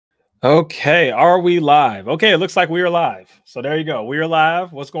Okay, are we live? Okay, it looks like we are live. So there you go. We are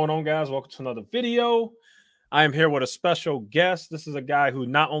live. What's going on, guys? Welcome to another video. I am here with a special guest. This is a guy who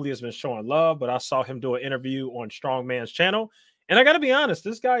not only has been showing love, but I saw him do an interview on Strongman's channel. And I got to be honest,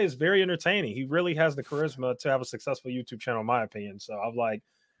 this guy is very entertaining. He really has the charisma to have a successful YouTube channel, in my opinion. So I'm like,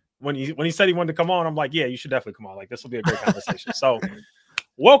 when he said he wanted to come on, I'm like, yeah, you should definitely come on. Like, this will be a great conversation. So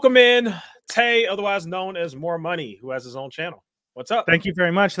welcome in Tay, otherwise known as More Money, who has his own channel. What's up? Thank you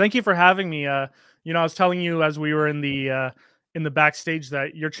very much. Thank you for having me. I was telling you as we were in the backstage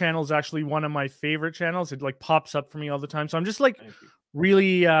that your channel is actually one of my favorite channels. It like pops up for me all the time. So I'm just like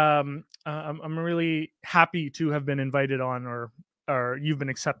really I'm really happy to have been invited on, or you've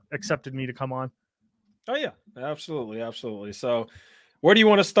been accepted me to come on. Oh yeah, absolutely, absolutely. So where do you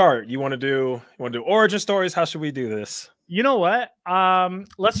want to start? You want to do origin stories? How should we do this? You know what?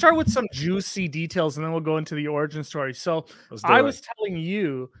 Let's start with some juicy details and then we'll go into the origin story. So I was telling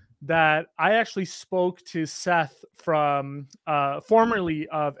you that I actually spoke to Seth from formerly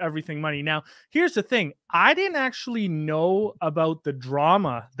of Everything Money. Now, here's the thing. I didn't actually know about the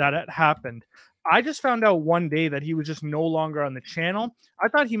drama that had happened. I just found out one day that he was just no longer on the channel. I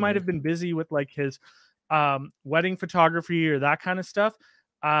thought he might have been busy with like his wedding photography or that kind of stuff.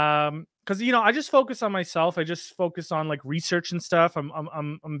 Because I just focus on myself. I just focus on like research and stuff.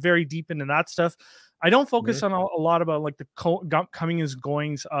 I'm very deep into that stuff. I don't focus on a lot about like the coming and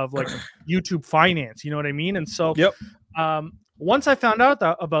goings of like YouTube finance. You know what I mean? And so, once I found out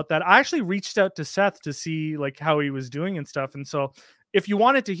about that, I actually reached out to Seth to see like how he was doing and stuff. And so, if you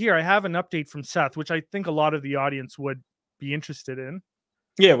wanted to hear, I have an update from Seth, which I think a lot of the audience would be interested in.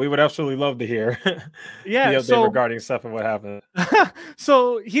 Yeah, we would absolutely love to hear. Yeah, the update regarding Seth and what happened.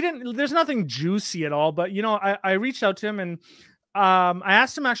 So he didn't. There's nothing juicy at all, but I reached out to him and I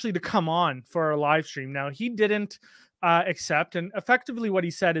asked him actually to come on for a live stream. Now he didn't accept, and effectively what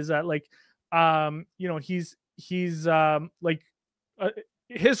he said is that like he's like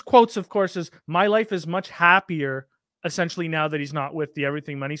his quotes, of course, is "My life is much happier." Essentially, now that he's not with the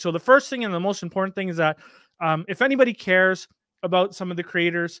Everything Money. So the first thing and the most important thing is that if anybody cares about some of the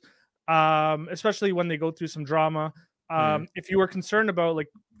creators, especially when they go through some drama, if you were concerned about like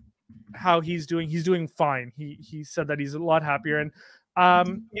how he's doing fine. He said that he's a lot happier, and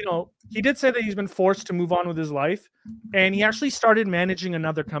he did say that he's been forced to move on with his life, and he actually started managing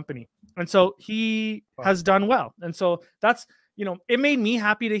another company, and so he has done well. And so that's it made me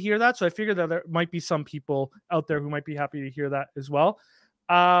happy to hear that. So I figured that there might be some people out there who might be happy to hear that as well.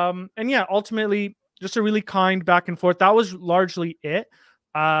 And yeah, ultimately just a really kind back and forth. That was largely it.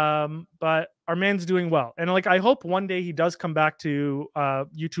 But our man's doing well. And like, I hope one day he does come back to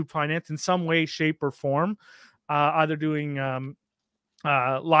YouTube finance in some way, shape, or form, either doing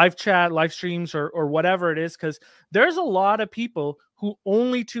live chat, live streams, or whatever it is, because there's a lot of people who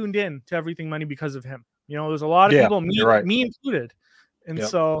only tuned in to Everything Money because of him. There's a lot of people, me included. And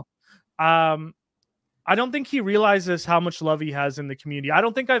so I don't think he realizes how much love he has in the community. I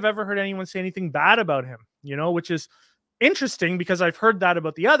don't think I've ever heard anyone say anything bad about him, which is interesting because I've heard that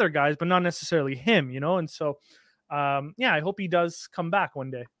about the other guys, but not necessarily him, And so, I hope he does come back one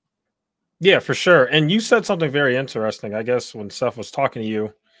day. Yeah, for sure. And you said something very interesting. I guess when Seth was talking to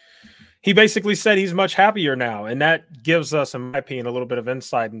you, he basically said he's much happier now. And that gives us, in my opinion, a little bit of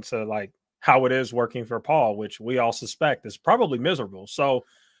insight into like how it is working for Paul, which we all suspect is probably miserable. So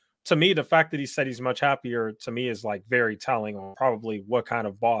to me, the fact that he said he's much happier to me is like very telling on probably what kind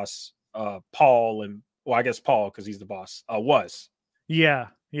of boss Paul and, well, I guess Paul, because he's the boss, was. Yeah.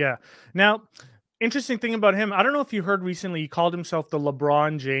 Now, interesting thing about him, I don't know if you heard recently, he called himself the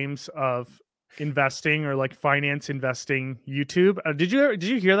LeBron James of investing or like finance investing YouTube. Did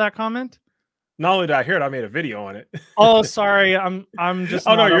you hear that comment? Not only did I hear it, I made a video on it. Oh, sorry. I'm just.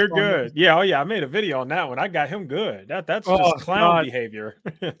 Oh no, you're good. Yeah. Oh yeah, I made a video on that one. I got him good. That's just clown behavior.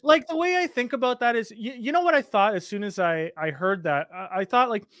 Like the way I think about that is, you know what I thought as soon as I heard that, I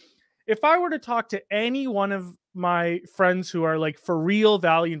thought like, if I were to talk to any one of my friends who are like for real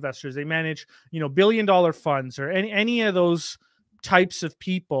value investors, they manage billion-dollar funds or any of those types of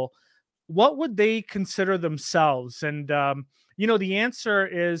people, what would they consider themselves? And the answer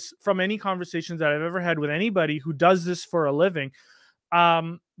is, from any conversations that I've ever had with anybody who does this for a living,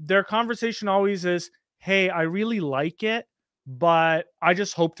 their conversation always is, hey, I really like it, but I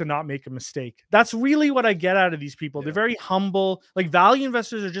just hope to not make a mistake. That's really what I get out of these people. They're very humble. Like value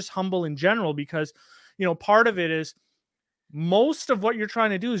investors are just humble in general because, part of it is most of what you're trying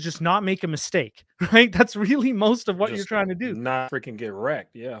to do is just not make a mistake, right? That's really most of what you're trying to do. Not freaking get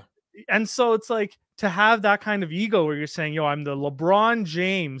wrecked. Yeah. And so it's like to have that kind of ego where you're saying, yo, I'm the LeBron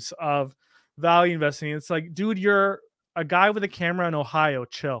James of value investing. It's like, dude, you're a guy with a camera in Ohio.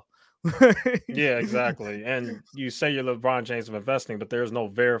 Chill. Yeah, exactly. And you say you're LeBron James of investing, but there's no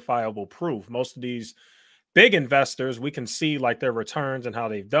verifiable proof. Most of these big investors, we can see like their returns and how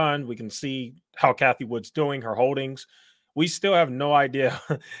they've done. We can see how Kathy Wood's doing, her holdings. We still have no idea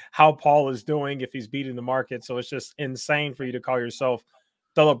how Paul is doing, if he's beating the market. So it's just insane for you to call yourself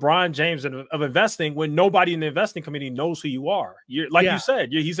the LeBron James of investing when nobody in the investing committee knows who you are. You're like you Yeah.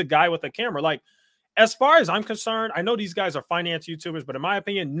 said, he's a guy with a camera. Like, as far as I'm concerned, I know these guys are finance YouTubers, but in my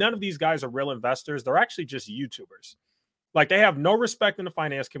opinion, none of these guys are real investors. They're actually just YouTubers. Like, they have no respect in the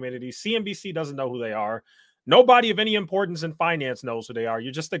finance community. CNBC doesn't know who they are. Nobody of any importance in finance knows who they are.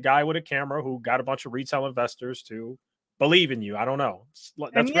 You're just a guy with a camera who got a bunch of retail investors to believe in you. I don't know.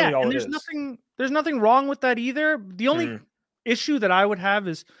 And That's really all and it is. there's nothing wrong with that either. The only Mhm. issue that I would have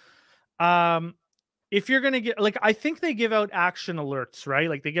is um if you're gonna get, like, I think they give out action alerts, right?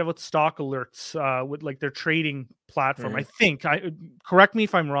 Like they give out stock alerts with like their trading platform. I Mhm. think, I correct me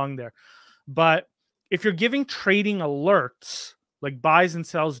if I'm wrong there, but if you're giving trading alerts like buys and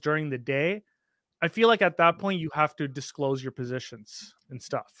sells during the day, I feel like at that point you have to disclose your positions and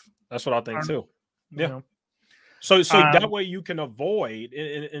stuff. That's what I I think don't, too. you Yeah. know. So that Um, way you can avoid,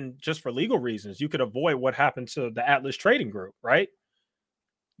 and just for legal reasons, you could avoid what happened to the Atlas Trading Group, right?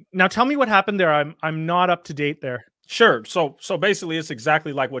 Now tell me what happened there. I'm not up to date there. Sure. So basically, it's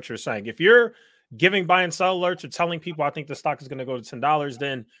exactly like what you're saying. If you're giving buy and sell alerts or telling people I think the stock is going to go to $10,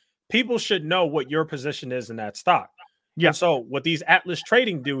 then people should know what your position is in that stock. Yeah. And so what these Atlas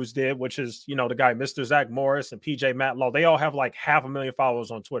Trading dudes did, which is, the guy Mr. Zach Morris and PJ Matlow, they all have like 500,000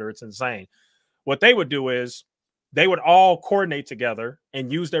 followers on Twitter. It's insane. What they would do is they would all coordinate together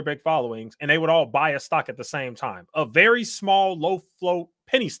and use their big followings, and they would all buy a stock at the same time, a very small, low float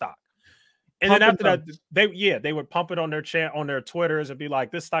penny stock. And then Pump and after that, dumps. they would pump it on their chat, on their Twitters, and be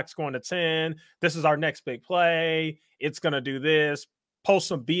like, "This stock's going to 10. This is our next big play. It's gonna do this." Post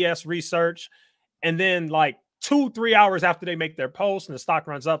some BS research, and then like 2-3 hours after they make their post and the stock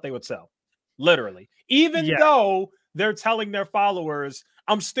runs up, they would sell. Literally, even Yeah. though they're telling their followers,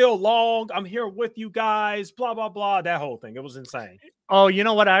 "I'm still long. I'm here with you guys." Blah blah blah. That whole thing. It was insane. Oh, you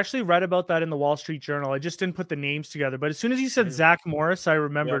know what? I actually read about that in the Wall Street Journal. I just didn't put the names together. But as soon as you said Mhm. Zach Morris, I Yep.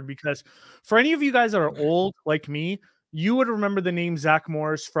 remembered, because for any of you guys that are old like me, you would remember the name Zach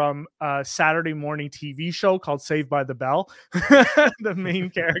Morris from a Saturday morning TV show called Saved by the Bell, the main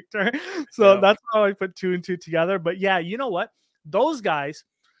character. So Yep. that's how I put two and two together. But yeah, you know what? Those guys,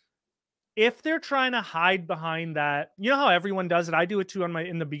 if they're trying to hide behind that, you know how everyone does it. I do it too on my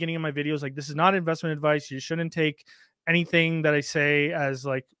in the beginning of my videos. Like, this is not investment advice. You shouldn't take anything that I say as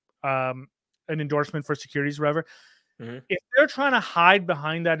like um an endorsement for securities, or whatever. Mhm. If they're trying to hide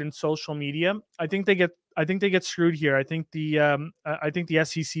behind that in social media, I think they get screwed here. I think the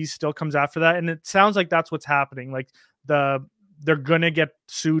SEC still comes after that, and it sounds like that's what's happening. Like they're gonna get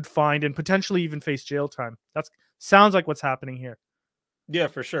sued, fined, and potentially even face jail time. That's sounds like what's happening here. Yeah,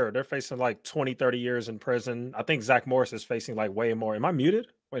 for sure. They're facing like 20, 30 years in prison. I think Zach Morris is facing like way more. Am I muted?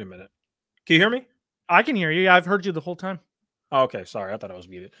 Wait a minute. Can you hear me? I can hear you. Yeah, I've heard you the whole time. Oh, okay, sorry. I thought I was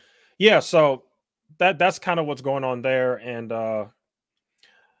muted. Yeah, so that's kind of what's going on there. And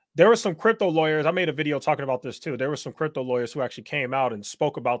there were some crypto lawyers. I made a video talking about this too. There were some crypto lawyers who actually came out and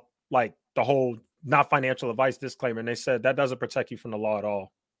spoke about like the whole not financial advice disclaimer. And they said that doesn't protect you from the law at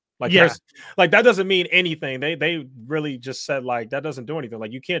all. Like Yeah. there's like that doesn't mean anything. They really just said like that doesn't do anything.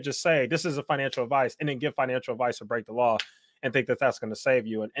 Like you can't just say this is a financial advice and then give financial advice or break the law and think that that's going to save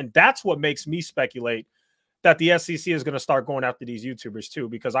you. And that's what makes me speculate that the SEC is going to start going after these YouTubers too,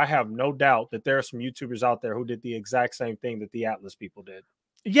 because I have no doubt that there are some YouTubers out there who did the exact same thing that the Atlas people did.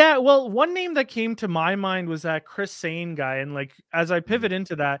 Yeah, well, one name that came to my mind was that Chris Sane guy. And like as I pivot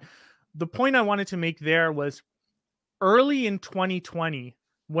into that, the point I wanted to make there was early in 2020,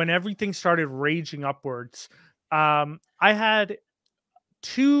 when everything started raging upwards. I had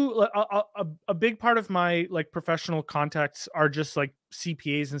a big part of my like professional contacts are just like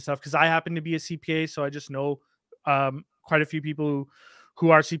CPAs and stuff, because I happen to be a CPA, so I just know quite a few people who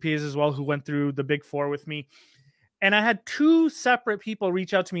are CPAs as well, who went through the big four with me. And I had two separate people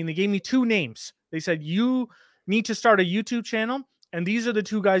reach out to me, and they gave me two names. They said, "You need to start a YouTube channel, and these are the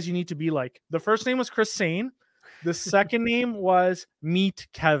two guys you need to be like." The first name was Chris Sane. The second name was Meet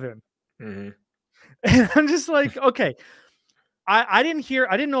Kevin. Mhm. And I'm just like, okay. I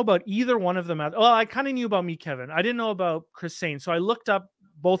didn't know about either one of them. Well, I kind of knew about Meet Kevin. I didn't know about Chris Sane. So I looked up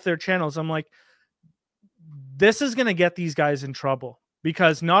both their channels. I'm like, this is going to get these guys in trouble,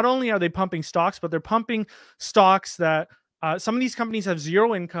 because not only are they pumping stocks, but they're pumping stocks that some of these companies have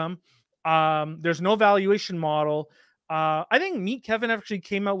zero income. There's no valuation model. I think Meet Kevin actually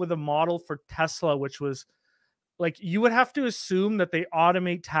came out with a model for Tesla, which was like you would have to assume that they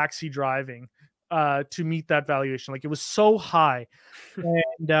automate taxi driving to meet that valuation. Like it was so high.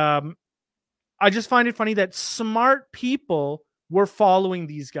 And I just find it funny that smart people were following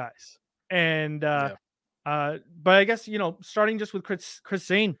these guys. And Yeah. but I guess, you know, starting just with Chris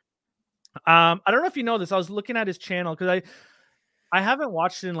Zane. I don't know if you know this. I was looking at his channel because I haven't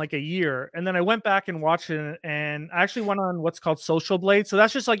watched it in like a year, and then I went back and watched it, and I actually went on what's called Social Blade. So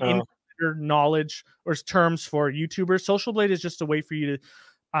that's just like insider knowledge or terms for YouTubers. Social Blade is just a way for you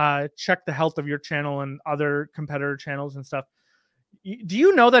to check the health of your channel and other competitor channels and stuff. Do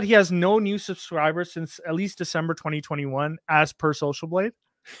you know that he has no new subscribers since at least December 2021, as per Social Blade?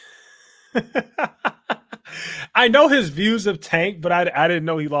 I know his views have tanked, but I didn't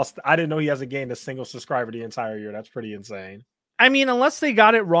know he lost. I didn't know he hasn't gained a single subscriber the entire year. That's pretty insane. I mean, unless they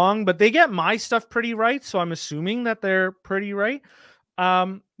got it wrong, but they get my stuff pretty right, so I'm assuming that they're pretty right.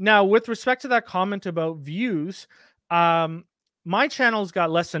 Now, with respect to that comment about views, my channel's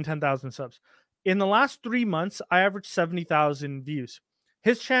got less than 10,000 subs. In the last 3 months, I averaged 70,000 views.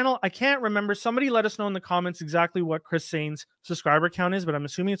 His channel, I can't remember. Somebody let us know in the comments exactly what Chris Zane's subscriber count is, but I'm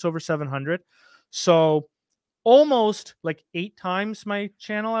assuming it's over 700. So almost like 8 times my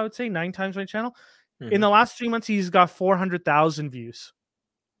channel, I would say 9 times my channel. In the last 3 months, he's got 400,000 views.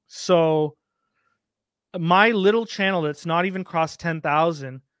 So my little channel that's not even crossed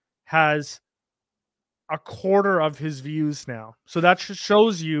 10,000 has a quarter of his views now. So that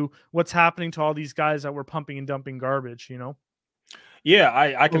shows you what's happening to all these guys that were pumping and dumping garbage, you know? Yeah,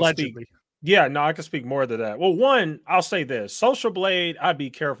 I can Allegedly. speak. Yeah, no, I can speak more to that. Well, one, I'll say this. Social Blade, I'd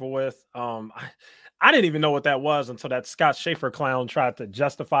be careful with. I didn't even know what that was until that Scott Schaefer clown tried to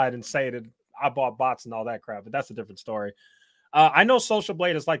justify it and say that I bought bots and all that crap, but that's a different story. I know Social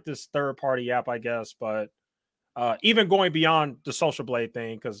Blade is like this third-party app, I guess, but even going beyond the Social Blade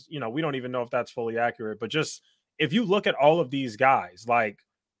thing, because, you know, we don't even know if that's fully accurate, but just if you look at all of these guys, like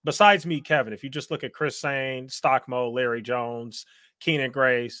besides me, Kevin, if you just look at Chris Zane, Stockmo, Larry Jones, Keenan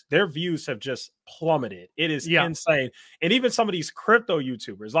Grace, their views have just plummeted. It is insane. And even some of these crypto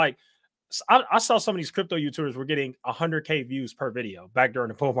YouTubers, like I saw some of these crypto YouTubers were getting 100K views per video back during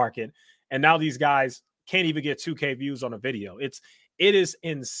the bull market. And now these guys can't even get 2K views on a video. It is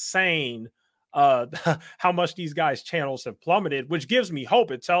insane how much these guys' channels have plummeted, which gives me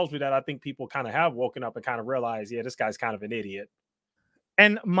hope. It tells me that I think people kind of have woken up and kind of realized, yeah, this guy's kind of an idiot.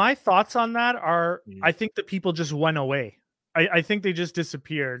 And my thoughts on that are, I think the people just went away. I think they just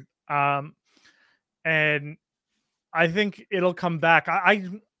disappeared. And I think it'll come back.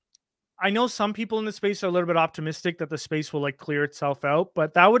 I know some people in the space are a little bit optimistic that the space will like clear itself out,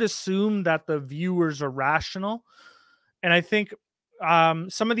 but that would assume that the viewers are rational. And I think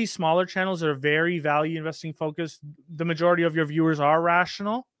some of these smaller channels are very value investing focused. The majority of your viewers are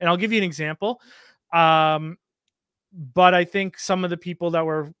rational. And I'll give you an example. But I think some of the people that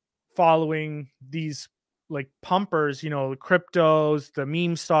were following these like pumpers, you know, cryptos, the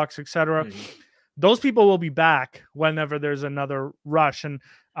meme stocks, etc., those people will be back whenever there's another rush. And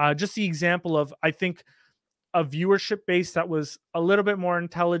just the example of, I think, a viewership base that was a little bit more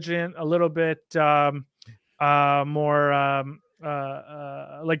intelligent, a little bit more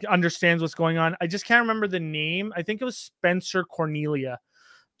like understands what's going on. I just can't remember the name. I think it was Spencer Cornelia.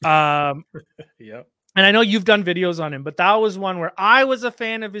 Yep. And I know you've done videos on him, but that was one where I was a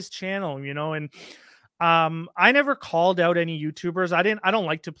fan of his channel, you know, and I never called out any YouTubers. I don't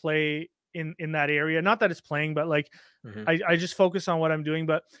like to play in that area. Not that it's playing, but like I just focus on what I'm doing.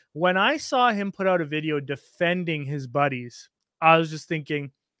 But when I saw him put out a video defending his buddies, I was just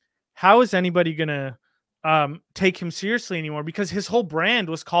thinking, how is anybody gonna take him seriously anymore? Because his whole brand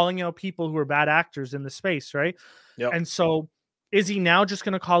was calling out people who are bad actors in the space, right? Yep. And so is he now just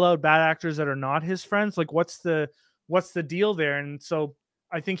gonna call out bad actors that are not his friends? Like what's the deal there? And so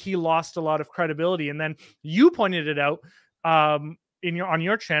I think he lost a lot of credibility. And then you pointed it out on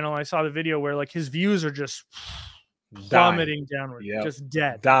your channel. I saw the video where like his views are just plummeting downward, just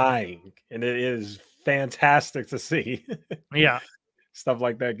dead, dying, and it is fantastic to see. Yeah, stuff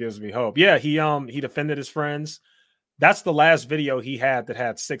like that gives me hope. Yeah, he defended his friends. That's the last video he had that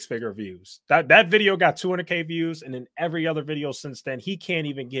had 6-figure views. That video got 200K views, and in every other video since then, he can't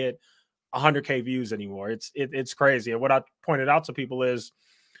even get 100K views anymore. It's crazy. And what I pointed out to people is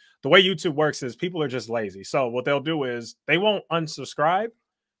the way YouTube works is people are just lazy. So what they'll do is they won't unsubscribe.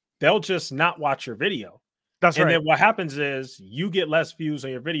 They'll just not watch your video. That's right. And then what happens is you get less views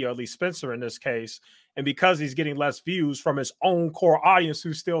on your video, at least Spencer in this case. And because he's getting less views from his own core audience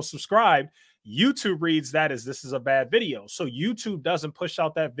who's still subscribed, YouTube reads that as this is a bad video. So YouTube doesn't push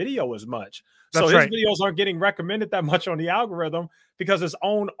out that video as much. So That's his right. videos aren't getting recommended that much on the algorithm because his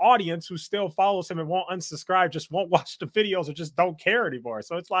own audience who still follows him and won't unsubscribe just won't watch the videos or just don't care anymore.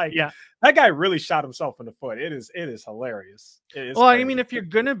 So it's like Yeah. that guy really shot himself in the foot. It is hilarious. It is Well, I crazy. mean, if you're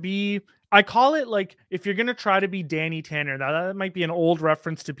gonna be, I call it like if you're gonna try to be Danny Tanner, that might be an old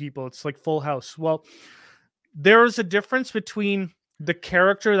reference to people. It's like Full House. Well, there is a difference between the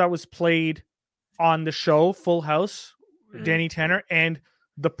character that was played on the show Full House, Danny Tanner, and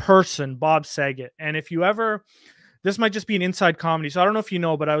the person Bob Saget. And if you ever, this might just be an inside comedy, so I don't know if you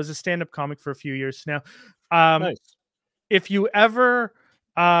know, but I was a stand-up comic for a few years now. Nice. If you ever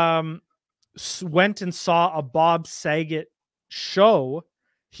went and saw a Bob Saget show,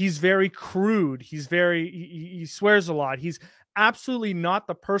 he's very crude. He's very he swears a lot. He's absolutely not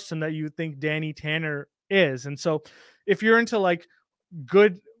the person that you think Danny Tanner is. And so if you're into like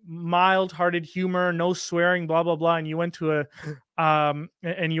good mild-hearted humor, no swearing, blah blah blah, and you went to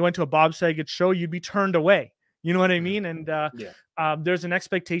a Bob Saget show, you'd be turned away. You know what I mean? And there's an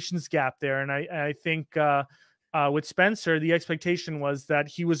expectations gap there, and I think with Spencer, the expectation was that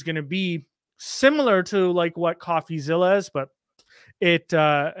he was going to be similar to like what CoffeeZilla is, but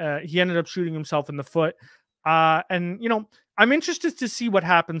he ended up shooting himself in the foot. And you know, I'm interested to see what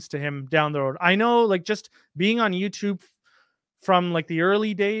happens to him down the road. I know, like, just being on YouTube from like the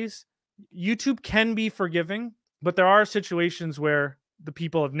early days, YouTube can be forgiving, but there are situations where the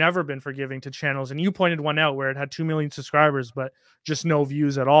people have never been forgiving to channels. And you pointed one out where it had 2 million subscribers, but just no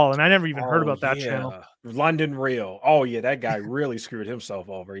views at all. And I never even heard about that channel. London Real. Oh yeah, that guy really screwed himself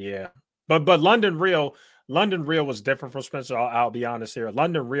over. Yeah. But London Real was different from Spencer. I'll be honest here.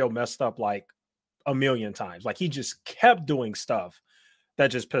 London Real messed up like a million times. Like he just kept doing stuff that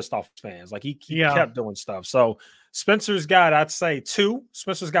just pissed off fans. Like he kept doing stuff. So Spencer's got, I'd say, 2.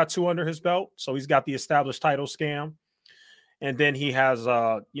 Spencer's got 2 under his belt. So he's got the established title scam. And then he has,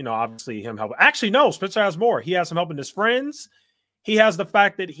 you know, obviously him helping. Actually, no, Spencer has more. He has him helping his friends. He has the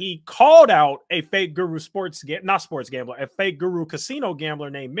fact that he called out a fake guru a fake guru casino gambler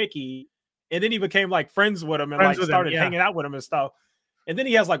named Mickey. And then he became like friends with him and started hanging out with him and stuff. And then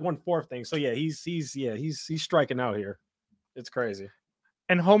he has like 1/4 thing. So yeah, he's striking out here. It's crazy.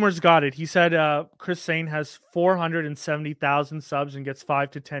 And Homer's got it. He said Chris Sane has 470,000 subs and gets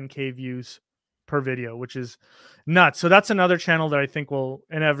 5 to 10K views per video, which is nuts. So that's another channel that I think will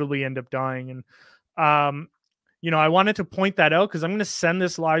inevitably end up dying. And you know, I wanted to point that out because I'm going to send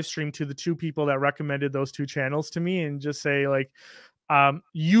this live stream to the 2 people that recommended those 2 channels to me and just say, like,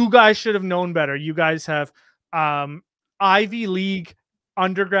 you guys should have known better. You guys have Ivy League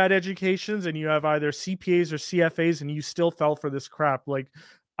undergrad educations and you have either CPAs or CFAs and you still fell for this crap. Like,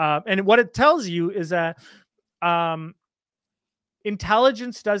 and what it tells you is that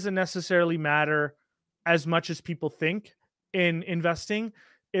intelligence doesn't necessarily matter as much as people think in investing.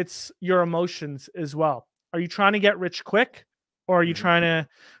 It's your emotions as well. Are you trying to get rich quick, or are you trying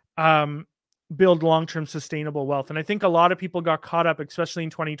to build long-term sustainable wealth? And I think a lot of people got caught up, especially in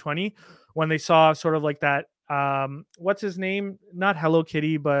 2020, when they saw sort of like that, what's his name? Not Hello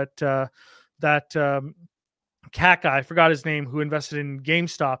Kitty, but that cat guy, I forgot his name, who invested in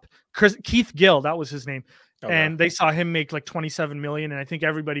GameStop. Keith Gill, that was his name. Okay. And they saw him make like 27 million. And I think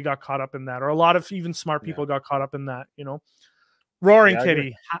everybody got caught up in that, or a lot of even smart people got caught up in that, you know. Roaring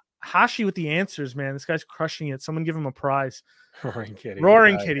Kitty. Hashi with the answers, man. This guy's crushing it. Someone give him a prize. Roaring Kitty.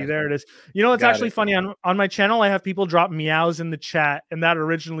 Roaring Kitty. There it is. You know, it's actually funny. On my channel, I have people drop meows in the chat, and that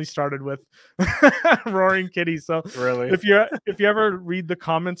originally started with Roaring Kitty. So really, if you ever read the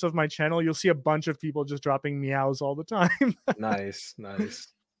comments of my channel, you'll see a bunch of people just dropping meows all the time. Nice.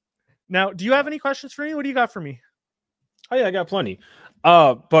 Now, do you have any questions for me? What do you got for me? Oh yeah, I got plenty.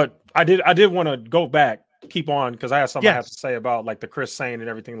 But I did want to go back. Keep on, because I have something I have to say about like the Chris Sane and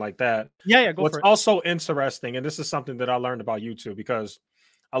everything like that. Yeah, go What's for it. also interesting, and this is something that I learned about YouTube, because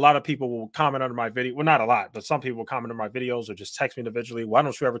a lot of people will comment under my video. Well, not a lot, but some people will comment on my videos or just text me individually. Why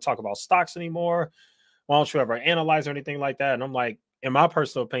don't you ever talk about stocks anymore? Why don't you ever analyze or anything like that? And I'm like, in my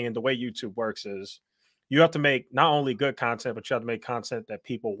personal opinion, the way YouTube works is you have to make not only good content, but you have to make content that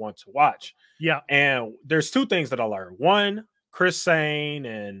people want to watch. Yeah. And there's 2 things that I learned. One, Chris Sane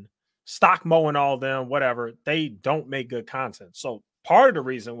and Stockmo and all them, whatever, they don't make good content. So part of the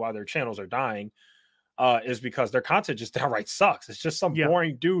reason why their channels are dying is because their content just downright sucks. It's just some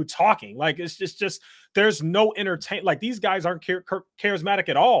boring dude talking. Like it's just there's no entertain. Like these guys aren't charismatic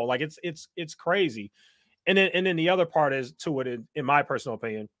at all. Like it's crazy. And then the other part is to it, in my personal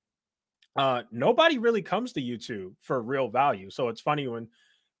opinion, nobody really comes to YouTube for real value. So it's funny when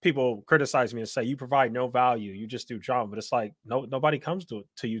people criticize me and say you provide no value, you just do drama. But it's like nobody comes to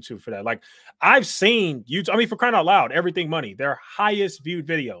YouTube for that. Like I've seen YouTube. I mean, for crying out loud, Everything Money, their highest viewed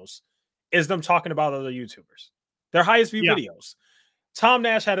videos is them talking about other YouTubers. Their highest viewed videos. Tom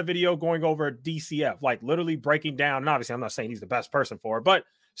Nash had a video going over DCF, like literally breaking down. And obviously, I'm not saying he's the best person for it, but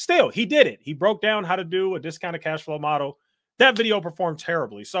still, he did it. He broke down how to do a discounted cash flow model. That video performed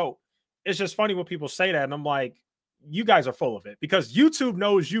terribly. So it's just funny when people say that. And I'm like, you guys are full of it because YouTube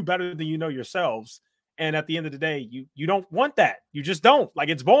knows you better than you know yourselves. And at the end of the day, you don't want that. You just don't. Like,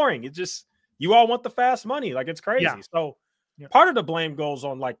 it's boring. It just, you all want the fast money. Like, it's crazy. So part of the blame goes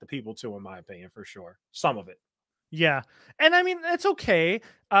on like the people too, in my opinion, for sure. Some of it. Yeah. And I mean, it's okay.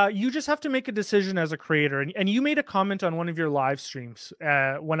 You just have to make a decision as a creator. And you made a comment on one of your live streams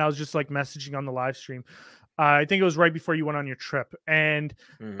when I was just like messaging on the live stream. I think it was right before you went on your trip. And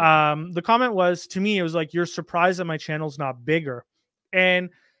the comment was, to me, it was like, you're surprised that my channel's not bigger. And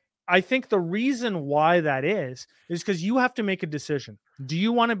I think the reason why that is because you have to make a decision. Do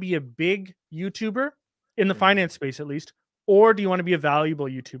you want to be a big YouTuber in the finance space, at least, or do you want to be a valuable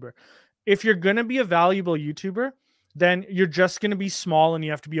YouTuber? If you're going to be a valuable YouTuber, then you're just going to be small and you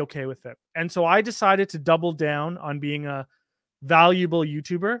have to be okay with it. And so I decided to double down on being a valuable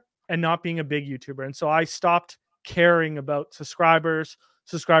YouTuber and not being a big YouTuber. And so I stopped caring about subscribers,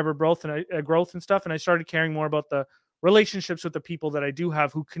 subscriber growth and stuff. And I started caring more about the relationships with the people that I do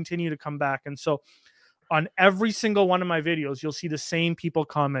have who continue to come back. And so on every single one of my videos, you'll see the same people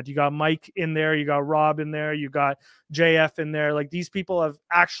comment. You got Mike in there, you got Rob in there, you got JF in there. Like, these people have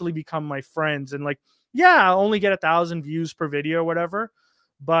actually become my friends. And like, yeah, I'll only get 1,000 views per video or whatever,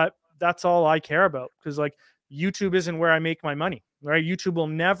 but that's all I care about. Because like, YouTube isn't where I make my money, right? YouTube will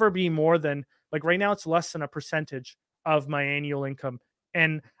never be more than, like, right now it's less than a percentage of my annual income.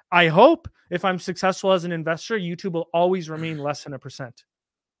 And I hope if I'm successful as an investor, YouTube will always remain less than 1%,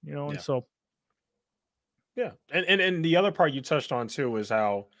 you know? And so, yeah. And the other part you touched on too is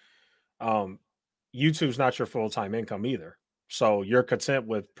how YouTube's not your full-time income either. So you're content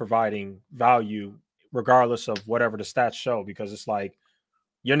with providing value regardless of whatever the stats show, because it's like,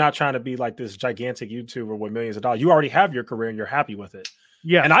 you're not trying to be like this gigantic YouTuber with millions of dollars. You already have your career and you're happy with it.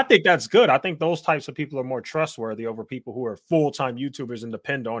 yeah. And I think that's good. I think those types of people are more trustworthy over people who are full-time YouTubers and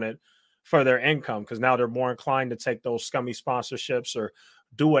depend on it for their income, because now they're more inclined to take those scummy sponsorships or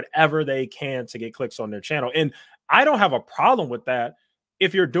do whatever they can to get clicks on their channel. And I don't have a problem with that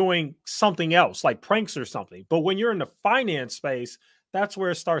if you're doing something else like pranks or something. But when you're in the finance space, that's where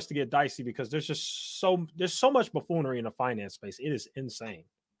it starts to get dicey, because there's so much buffoonery in the finance space. It is insane.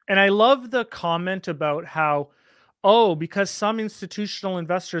 And I love the comment about how, oh, because some institutional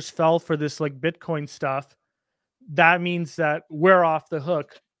investors fell for this like Bitcoin stuff, that means that we're off the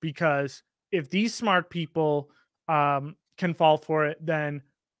hook, because if these smart people can fall for it, then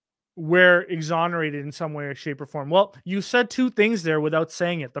we're exonerated in some way, shape, or form. Well, you said two things there without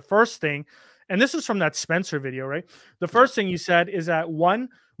saying it. The first thing, and this is from that Spencer video, right? The first thing you said is that, one,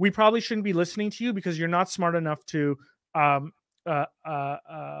 we probably shouldn't be listening to you because you're not smart enough to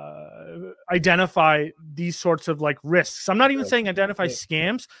identify these sorts of like risks. I'm not even saying identify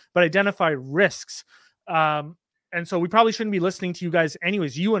scams, but identify risks. And so we probably shouldn't be listening to you guys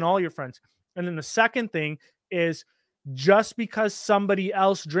anyways, you and all your friends. And then the second thing is, just because somebody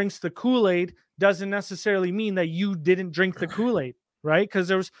else drinks the Kool-Aid doesn't necessarily mean that you didn't drink the Kool-Aid, right? Because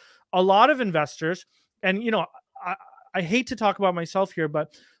there was a lot of investors, and you know, I hate to talk about myself here,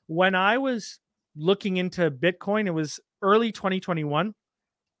 but when I was looking into Bitcoin, it was early 2021.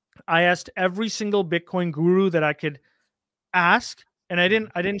 I asked every single Bitcoin guru that I could ask, and I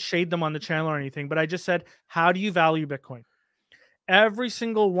didn't shade them on the channel or anything, but I just said, how do you value Bitcoin? Every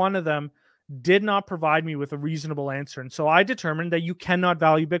single one of them did not provide me with a reasonable answer. And so I determined that you cannot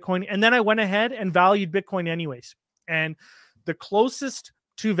value Bitcoin. And then I went ahead and valued Bitcoin anyways. And the closest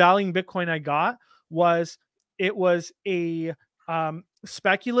to valuing Bitcoin I got was, it was a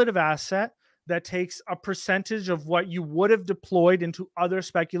speculative asset that takes a percentage of what you would have deployed into other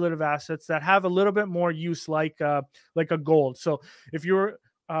speculative assets that have a little bit more use, like a gold. So if you were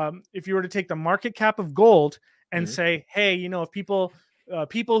to take the market cap of gold and say, hey, you know, if people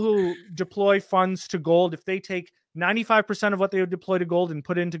who deploy funds to gold, if they take 95% of what they would deploy to gold and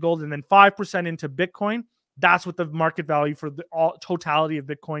put it into gold, and then 5% into Bitcoin, that's what the market value for the totality of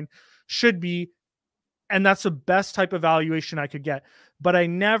Bitcoin should be. And that's the best type of valuation I could get. But I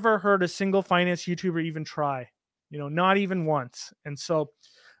never heard a single finance YouTuber even try, you know, not even once. And so,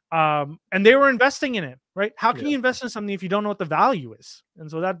 and they were investing in it, right? How can you invest in something if you don't know what the value is?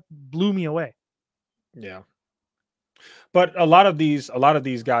 And so that blew me away. Yeah. But a lot of these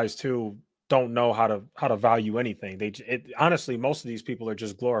guys too don't know how to value anything. Honestly, most of these people are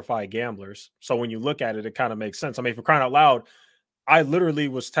just glorified gamblers. So when you look at it, it kind of makes sense. I mean, for crying out loud, I literally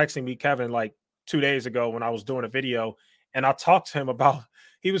was texting Kevin like 2 days ago when I was doing a video, and I talked to him about.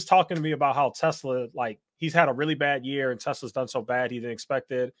 He was talking to me about how Tesla, like, he's had a really bad year and Tesla's done so bad he didn't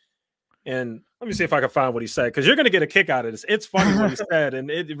expect it. And let me see if I can find what he said, because you're going to get a kick out of this. It's funny what he said, and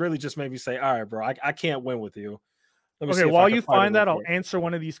it really just made me say, all right, bro, I can't win with you. Let me see Okay, if I while can you find it find real that, I'll quick. answer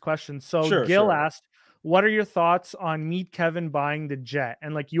one of these questions. So Sure, Gil sure. asked, what are your thoughts on Meet Kevin buying the jet?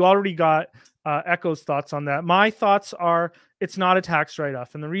 And like, you already got Echo's thoughts on that. My thoughts are it's not a tax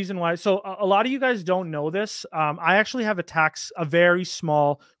write-off. And the reason why, so a lot of you guys don't know this. I actually have a very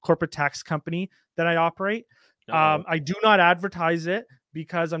small corporate tax company that I operate. I do not advertise it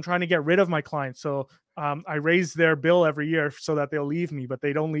because I'm trying to get rid of my clients. So I raise their bill every year so that they'll leave me, but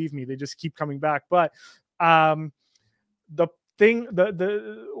they don't leave me. They just keep coming back. But the thing,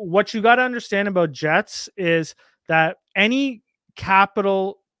 what you got to understand about jets is that any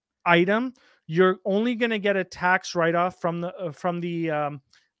capital item, you're only going to get a tax write-off from the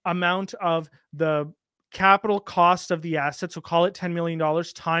amount of the capital cost of the asset. So call it $10 million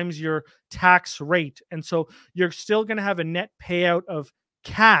times your tax rate. And so you're still going to have a net payout of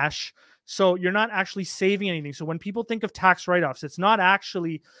cash. So you're not actually saving anything. So when people think of tax write-offs, it's not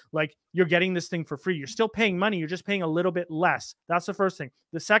actually like you're getting this thing for free. You're still paying money. You're just paying a little bit less. That's the first thing.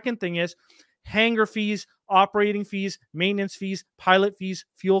 The second thing is hangar fees, operating fees, maintenance fees, pilot fees,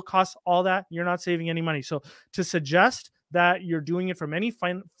 fuel costs, all that. You're not saving any money. So to suggest that you're doing it from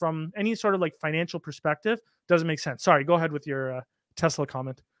any sort of like financial perspective doesn't make sense. Sorry, go ahead with your Tesla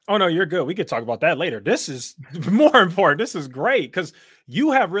comment. Oh, no, you're good. We could talk about that later. This is more important. This is great because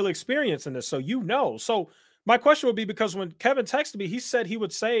you have real experience in this. So, So my question would be, because when Kevin texted me, he said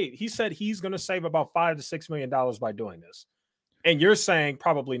he's going to save about $5 to $6 million by doing this. And you're saying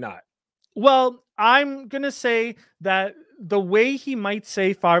probably not. Well, I'm going to say that the way he might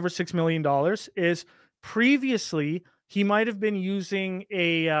save $5 or $6 million is previously he might have been using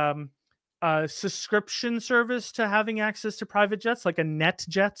a subscription service to having access to private jets, like a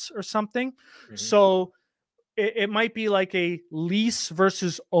NetJets or something. Mm-hmm. So it might be like a lease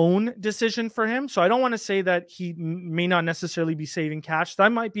versus own decision for him. So I don't want to say that he may not necessarily be saving cash.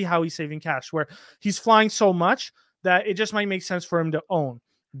 That might be how he's saving cash, where he's flying so much that it just might make sense for him to own.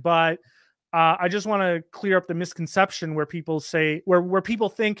 But I just want to clear up the misconception where people say, where people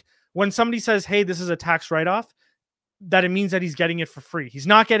think when somebody says, hey, this is a tax write-off, that it means that he's getting it for free. He's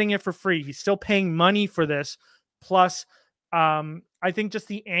not getting it for free. He's still paying money for this. Plus, I think just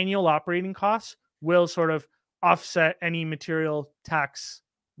the annual operating costs will sort of offset any material tax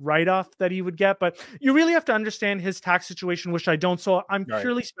write-off that he would get. But you really have to understand his tax situation, which I don't. So I'm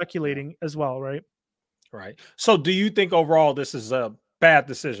purely speculating as well, right? Right. So do you think overall this is a bad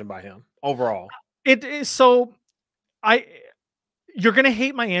decision by him overall? It is. So you're going to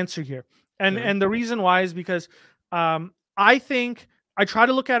hate my answer here. And the reason why is because I think I try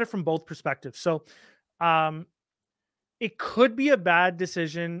to look at it from both perspectives. So it could be a bad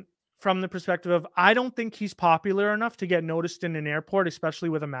decision from the perspective of, I don't think he's popular enough to get noticed in an airport, especially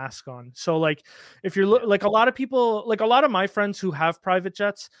with a mask on. So like, if you're like a lot of people, like a lot of my friends who have private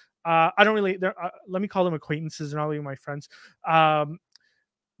jets, I don't really, let me call them acquaintances, they're not really my friends.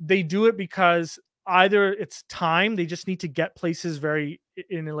 They do it because either it's time, they just need to get places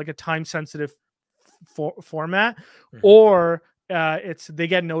in like a time sensitive format, or they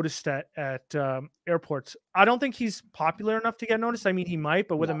get noticed at airports. I don't think he's popular enough to get noticed. I mean, he might,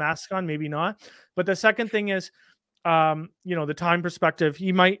 but with a mask on, maybe not. But the second thing is, the time perspective,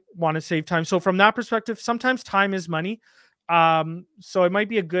 he might want to save time. So from that perspective, sometimes time is money. So it might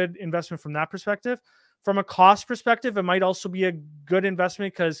be a good investment from that perspective. From a cost perspective, it might also be a good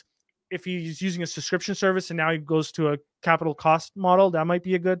investment, because if he's using a subscription service and now he goes to a capital cost model, that might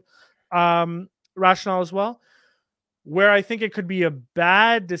be a good rationale as well. Where I think it could be a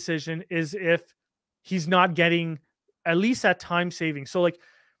bad decision is if he's not getting at least that time saving. So like,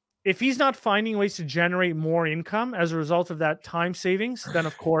 if he's not finding ways to generate more income as a result of that time savings, then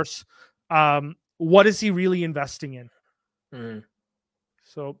of course, what is he really investing in?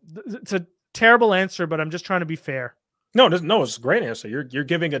 So it's a terrible answer, but I'm just trying to be fair. No, it's a great answer. You're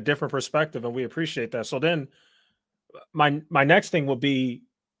giving a different perspective, and we appreciate that. So then my next thing will be,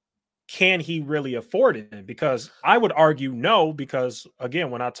 can he really afford it? Because I would argue no, because again,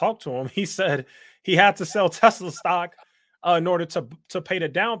 when I talked to him, he said he had to sell Tesla stock in order to pay the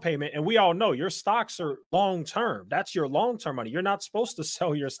down payment. And we all know your stocks are long-term. That's your long-term money. You're not supposed to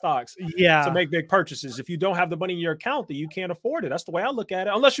sell your stocks to make big purchases. If you don't have the money in your account, then you can't afford it. That's the way I look at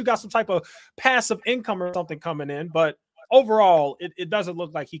it, unless you got some type of passive income or something coming in. But overall, it doesn't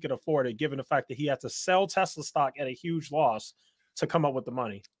look like he could afford it, given the fact that he had to sell Tesla stock at a huge loss to come up with the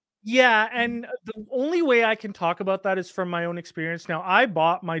money. Yeah, and the only way I can talk about that is from my own experience. Now, I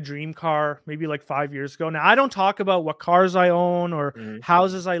bought my dream car maybe like 5 years ago. Now, I don't talk about what cars I own or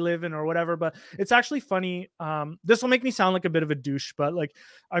houses I live in or whatever, but it's actually funny. This will make me sound like a bit of a douche, but like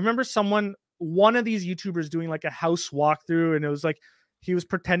I remember one of these YouTubers doing like a house walkthrough, and it was like he was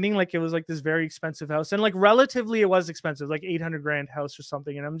pretending like it was like this very expensive house, and like relatively it was expensive, like 800 grand house or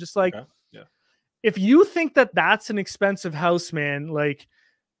something. And I'm just like, yeah, if you think that that's an expensive house, man, like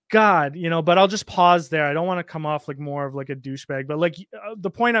God, you know, but I'll just pause there. I don't want to come off like more of like a douchebag, but like the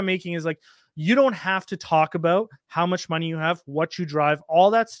point I'm making is like, you don't have to talk about how much money you have, what you drive,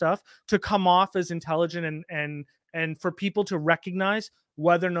 all that stuff to come off as intelligent and for people to recognize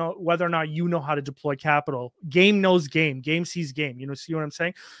whether or not you know how to deploy capital. Game knows game, game sees game, you know, see what I'm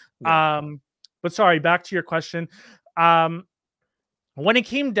saying? yeah. But sorry, back to your question. When it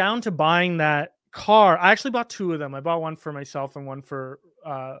came down to buying that car, I actually bought two of them. I bought one for myself and one for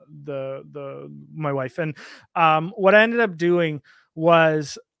my wife. And what I ended up doing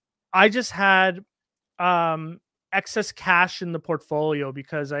was I just had excess cash in the portfolio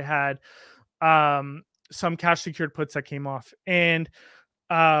because I had some cash secured puts that came off. And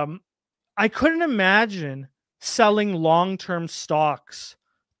I couldn't imagine selling long-term stocks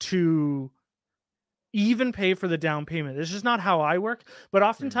to even pay for the down payment. This is not how I work, but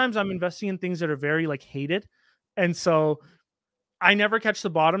oftentimes I'm investing in things that are very like hated. And so I never catch the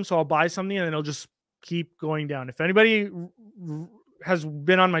bottom. So I'll buy something and then it'll just keep going down. If anybody has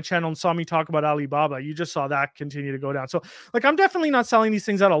been on my channel and saw me talk about Alibaba, you just saw that continue to go down. So like, I'm definitely not selling these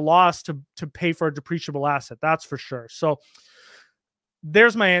things at a loss to pay for a depreciable asset. That's for sure. So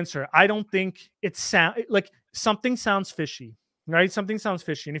there's my answer. I don't think it's like something sounds fishy. Right? Something sounds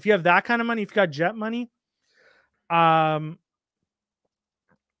fishy. And if you have that kind of money, if you got jet money, I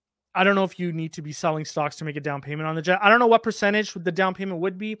don't know if you need to be selling stocks to make a down payment on the jet. I don't know what percentage the down payment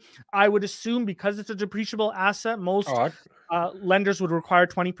would be. I would assume because it's a depreciable asset, most lenders would require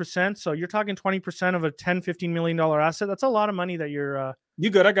 20%. So you're talking 20% of a $10, $15 million asset. That's a lot of money that you're... You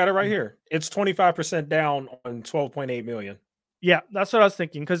good. I got it right here. It's 25% down on 12.8 million. Yeah, that's what I was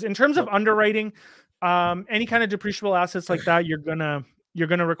thinking. Because in terms of underwriting, any kind of depreciable assets like that, you're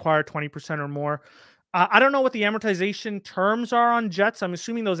gonna require 20% or more. I don't know what the amortization terms are on jets. I'm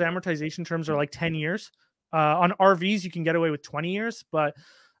assuming those amortization terms are like 10 years. On RVs, you can get away with 20 years. But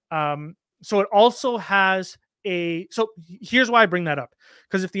so it also has a... So here's why I bring that up.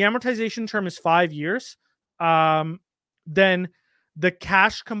 Because if the amortization term is 5 years, then the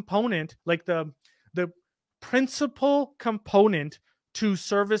cash component, like the principal component to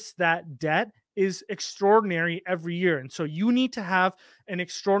service that debt, is extraordinary every year. And so you need to have an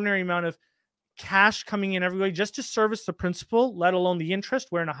extraordinary amount of cash coming in every way just to service the principal, let alone the interest.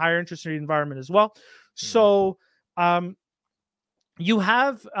 We're in a higher interest rate environment as well. So you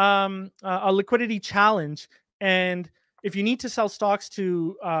have a liquidity challenge. And if you need to sell stocks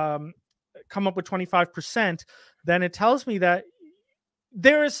to come up with 25%, then it tells me that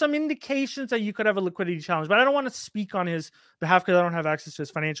there is some indications that you could have a liquidity challenge. But I don't want to speak on his behalf because I don't have access to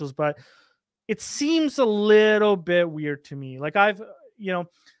his financials. But it seems a little bit weird to me. Like I've, you know,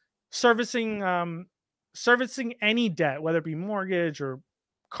 servicing any debt, whether it be mortgage or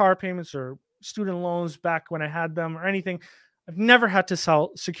car payments or student loans back when I had them or anything, I've never had to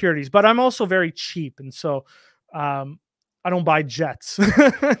sell securities, but I'm also very cheap. And so I don't buy jets.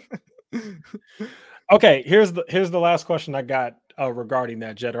 Okay, here's the last question I got regarding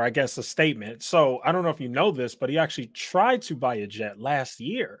that jet, or I guess a statement. So I don't know if you know this, but he actually tried to buy a jet last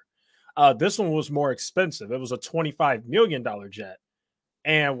year. This one was more expensive. It was a $25 million jet.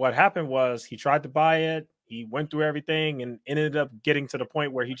 And what happened was he tried to buy it. He went through everything and ended up getting to the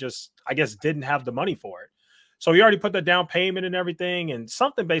point where he just, I guess, didn't have the money for it. So he already put the down payment and everything, and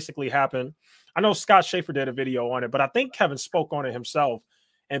something basically happened. I know Scott Schaefer did a video on it, but I think Kevin spoke on it himself.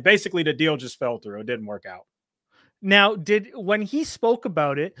 And basically the deal just fell through. It didn't work out. Now, when he spoke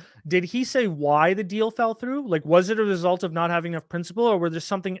about it, did he say why the deal fell through? Like, was it a result of not having enough principal, or were there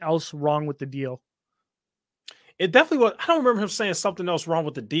something else wrong with the deal? It definitely was. I don't remember him saying something else wrong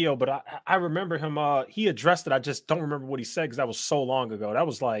with the deal, but I remember him. He addressed it. I just don't remember what he said because that was so long ago. That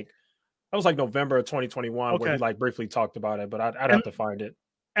was like November of 2021 where he like briefly talked about it, but I'd have to find it.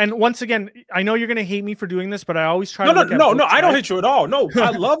 And once again, I know you're going to hate me for doing this, but I always try to look at no, I don't hate you at all. No,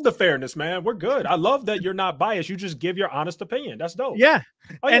 I love the fairness, man. We're good. I love that you're not biased. You just give your honest opinion. That's dope. Yeah.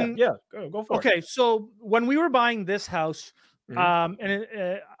 Oh, and yeah. Go for it. Okay, so when we were buying this house, you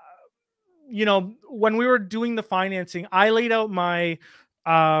know, when we were doing the financing, I laid out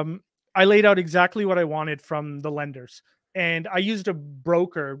exactly what I wanted from the lenders. And I used a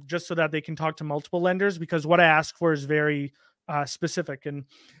broker just so that they can talk to multiple lenders, because what I ask for is very specific. And,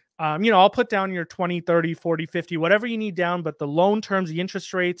 I'll put down your 20, 30, 40, 50, whatever you need down, but the loan terms, the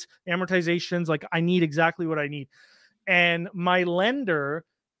interest rates, amortizations, like I need exactly what I need. And my lender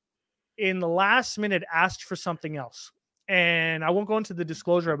in the last minute asked for something else. And I won't go into the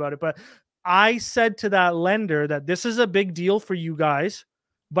disclosure about it, but I said to that lender that this is a big deal for you guys,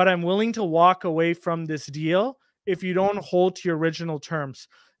 but I'm willing to walk away from this deal if you don't hold to your original terms.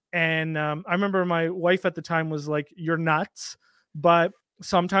 And I remember my wife at the time was like, "You're nuts," but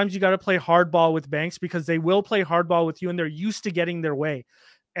sometimes you got to play hardball with banks, because they will play hardball with you and they're used to getting their way.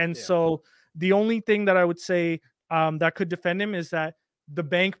 And so the only thing that I would say that could defend him is that the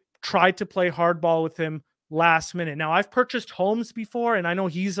bank tried to play hardball with him last minute. Now, I've purchased homes before, and I know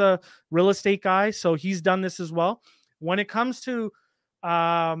he's a real estate guy, so he's done this as well. When it comes to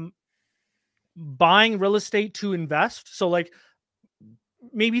buying real estate to invest, so like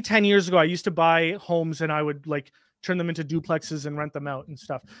maybe 10 years ago, I used to buy homes and I would like turn them into duplexes and rent them out and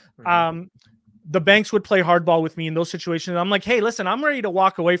stuff. The banks would play hardball with me in those situations. I'm like, hey, listen, I'm ready to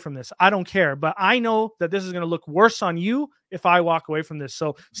walk away from this. I don't care, but I know that this is going to look worse on you if I walk away from this.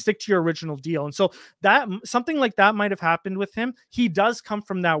 So stick to your original deal. And so that something like that might have happened with him. He does come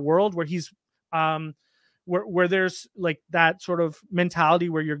from that world where he's where there's like that sort of mentality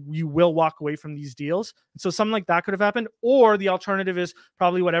where you will walk away from these deals. So something like that could have happened. Or the alternative is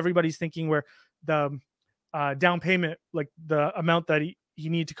probably what everybody's thinking, where the down payment, like the amount that he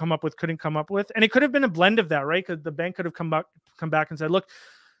needed to come up with, couldn't come up with. And it could have been a blend of that, right? Because the bank could have come back and said, look,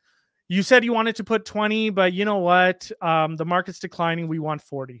 you said you wanted to put 20, but you know what? The market's declining. We want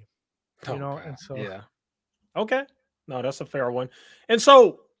 40. And so okay. No, that's a fair one. And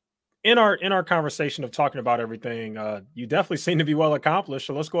so in our conversation of talking about everything, you definitely seem to be well accomplished.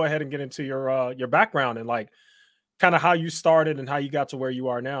 So let's go ahead and get into your background and like kind of how you started and how you got to where you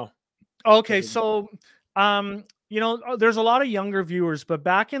are now. Okay, so there's a lot of younger viewers, but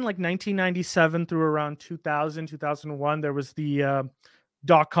back in like 1997 through around 2000, 2001, there was the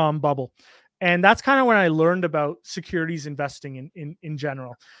 .com bubble. And that's kind of when I learned about securities investing in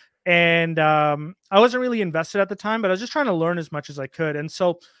general. And I wasn't really invested at the time, but I was just trying to learn as much as I could. And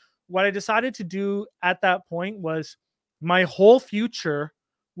so what I decided to do at that point was my whole future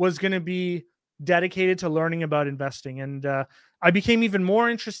was going to be dedicated to learning about investing. And I became even more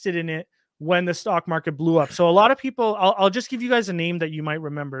interested in it when the stock market blew up. So a lot of people, I'll just give you guys a name that you might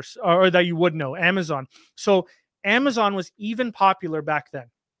remember or that you would know, Amazon. So Amazon was even popular back then.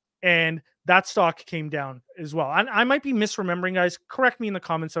 And that stock came down as well. I might be misremembering, guys. Correct me in the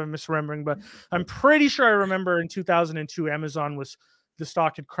comments if I'm misremembering, but I'm pretty sure I remember in 2002, Amazon the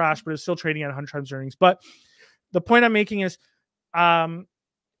stock had crashed, but it's still trading at 100 times earnings. But the point I'm making is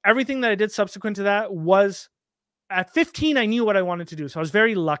everything that I did subsequent to that was, at 15, I knew what I wanted to do. So I was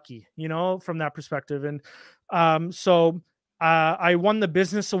very lucky, from that perspective. And so I won the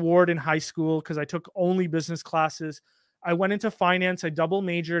business award in high school because I took only business classes. I went into finance. I double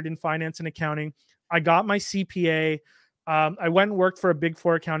majored in finance and accounting. I got my CPA. I went and worked for a Big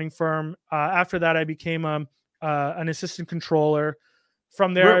Four accounting firm. After that, I became an assistant controller.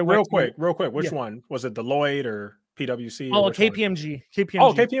 From there, real quick. Which one? Was it Deloitte or PwC? Oh, KPMG.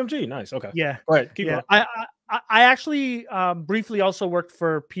 Oh, KPMG. Nice. Okay. Yeah. Go ahead. Keep going. I actually briefly also worked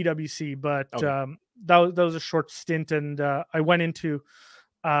for PwC, but okay. that was a short stint, and I went into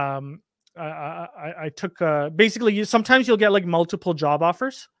I took basically sometimes you'll get like multiple job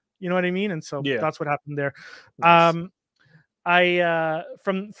offers, you know what I mean, and so that's what happened there. Nice.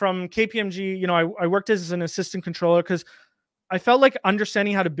 From KPMG, I worked as an assistant controller because I felt like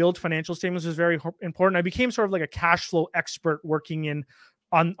understanding how to build financial statements was very important. I became sort of like a cash flow expert working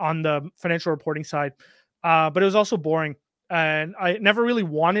on the financial reporting side. But it was also boring, and I never really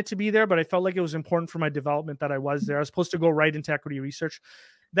wanted to be there, but I felt like it was important for my development that I was there. I was supposed to go right into equity research.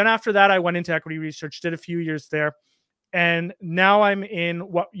 Then after that, I went into equity research, did a few years there. And now I'm in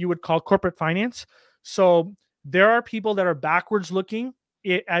what you would call corporate finance. So there are people that are backwards looking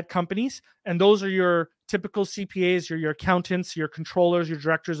at companies, and those are your typical CPAs, your accountants, your controllers, your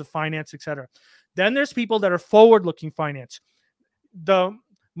directors of finance, etc. Then there's people that are forward looking finance. The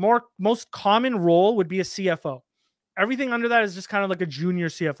most common role would be a CFO. Everything under that is just kind of like a junior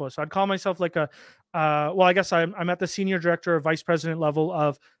CFO. So I'd call myself like I guess I'm at the senior director or vice president level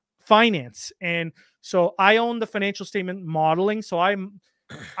of finance. And so I own the financial statement modeling. So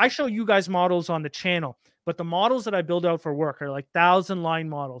I show you guys models on the channel, but the models that I build out for work are like 1,000-line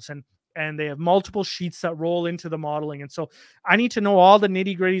models, and they have multiple sheets that roll into the modeling. And so I need to know all the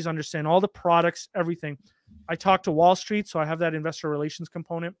nitty-gritties, understand all the products, everything. I talk to Wall Street, so I have that investor relations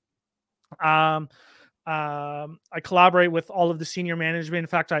component. I collaborate with all of the senior management. In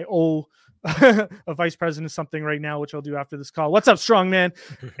fact, I owe a vice president something right now, which I'll do after this call. What's up, strong man?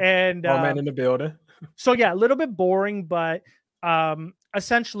 And man in the building. So yeah, a little bit boring, but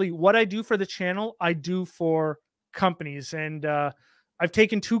essentially what I do for the channel, I do for companies. And I've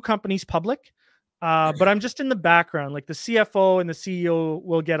taken 2 companies public, but I'm just in the background. Like the CFO and the CEO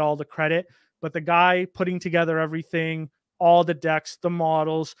will get all the credit, but the guy putting together everything, all the decks, the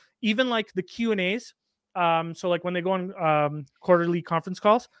models, even like the Q&As. So like when they go on quarterly conference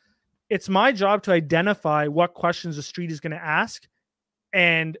calls, it's my job to identify what questions the street is going to ask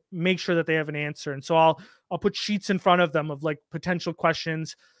and make sure that they have an answer. And so I'll put sheets in front of them of like potential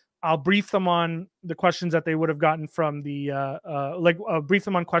questions. I'll brief them on the questions that they would have gotten from the brief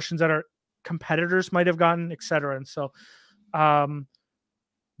them on questions that our competitors might have gotten, etc. And so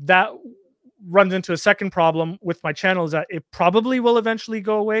that runs into a second problem with my channel, is that it probably will eventually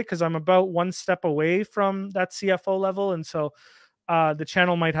go away because I'm about 1 step away from that CFO level. And so the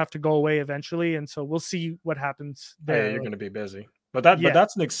channel might have to go away eventually. And so we'll see what happens there. Hey, you're going to be busy. But Yeah.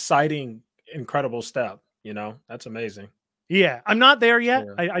 that's an exciting, incredible step. You know, that's amazing. Yeah, I'm not there yet.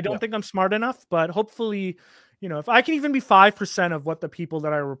 Yeah. I don't think I'm smart enough, but hopefully, you know, if I can even be 5% of what the people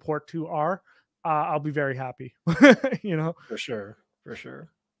that I report to are, I'll be very happy. You know, For sure. For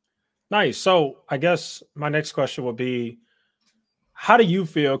sure. Nice. So I guess my next question would be, how do you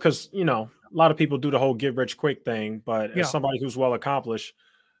feel? Because, you know, a lot of people do the whole get rich quick thing, but yeah. as somebody who's well accomplished,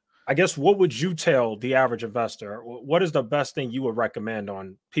 I guess what would you tell the average investor? What is the best thing you would recommend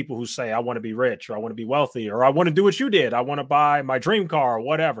on people who say, I want to be rich, or I want to be wealthy, or I want to do what you did, I want to buy my dream car, or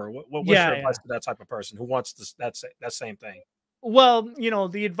whatever? What's your advice to that type of person who wants this, that same thing? Well, you know,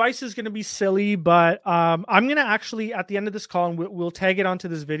 the advice is going to be silly, but I'm going to actually, at the end of this call, and we'll tag it onto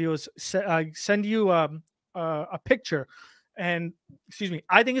this video, send you a picture. And excuse me,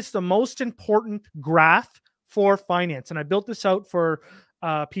 I think it's the most important graph for finance. And I built this out for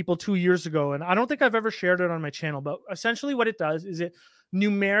people 2 years ago, and I don't think I've ever shared it on my channel, but essentially what it does is it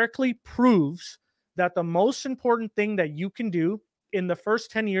numerically proves that the most important thing that you can do in the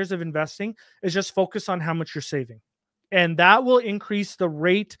first 10 years of investing is just focus on how much you're saving. And that will increase the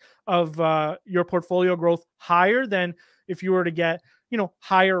rate of your portfolio growth higher than if you were to get, you know,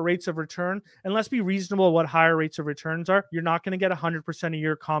 higher rates of return. And let's be reasonable what higher rates of returns are. You're not going to get 100% a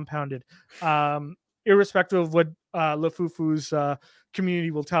year compounded, irrespective of what Lafufu's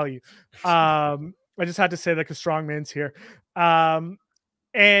community will tell you. I just had to say that because Strongman's here.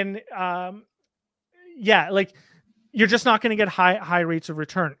 Yeah, like you're just not going to get high rates of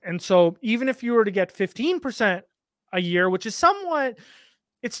return. And so even if you were to get 15% a year, which is somewhat,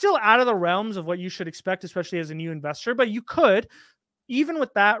 it's still out of the realms of what you should expect, especially as a new investor, but you could, even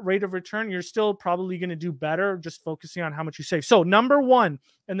with that rate of return, you're still probably going to do better just focusing on how much you save. So number one,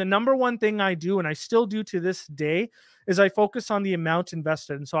 and the number one thing I do, and I still do to this day, is I focus on the amount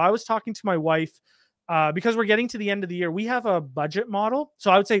invested. And so I was talking to my wife, because we're getting to the end of the year, we have a budget model. So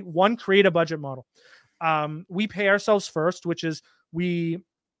I would say, one, create a budget model. We pay ourselves first, which is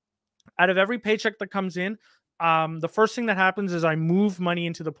out of every paycheck that comes in, the first thing that happens is I move money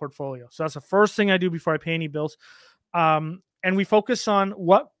into the portfolio. So that's the first thing I do before I pay any bills. And we focus on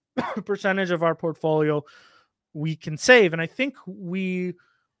what percentage of our portfolio we can save. And I think we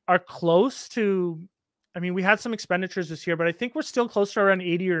are close to, I mean, we had some expenditures this year, but I think we're still close to around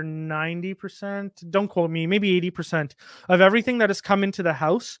 80 or 90%. Don't quote me, maybe 80% of everything that has come into the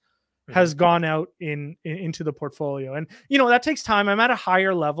house has gone out into the portfolio. And, you know, that takes time. I'm at a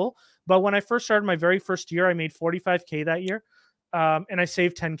higher level, but when I first started my very first year, I made 45K that year. And I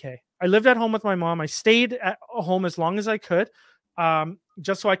saved 10K. I lived at home with my mom. I stayed at home as long as I could,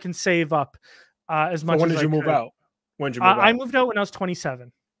 just so I can save up as much. So when did you move out? When did you move out? I moved out when I was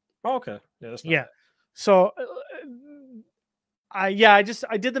 27. Oh, okay. Yeah. That's not bad. So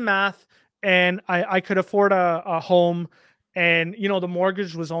I did the math, and I could afford a home. And, you know, the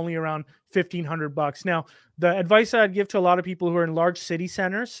mortgage was only around $1,500. Now, the advice I'd give to a lot of people who are in large city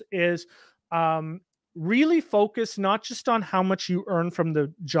centers is really focus not just on how much you earn from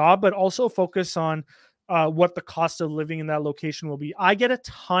the job, but also focus on what the cost of living in that location will be. I get a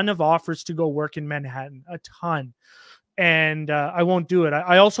ton of offers to go work in Manhattan, a ton. And I won't do it.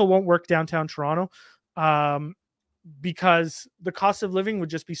 I also won't work downtown Toronto because the cost of living would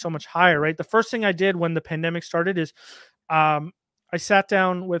just be so much higher, right? The first thing I did when the pandemic started is I sat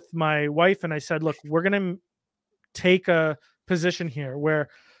down with my wife and I said, look, we're going to take a position here where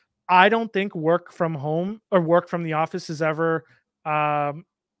I don't think work from home or work from the office is ever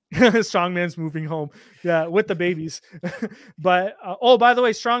Strongman's moving home. Yeah, with the babies. But oh, by the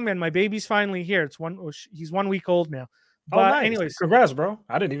way, Strongman, my baby's finally here. He's 1 week old now. Oh, But nice. anyways, Congrats, bro.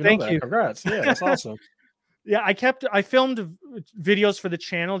 I didn't even know thank that. you. Congrats. Yeah, that's awesome. Yeah, I filmed videos for the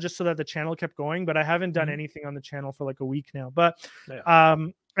channel just so that the channel kept going, but I haven't done Mhm. anything on the channel for like a week now. But Yeah.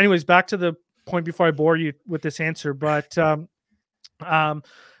 anyways, back to the point before I bore you with this answer. But um,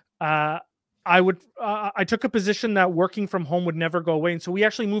 uh, I took a position that working from home would never go away, and so we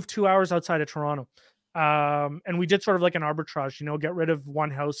actually moved 2 hours outside of Toronto. And we did sort of like an arbitrage, get rid of one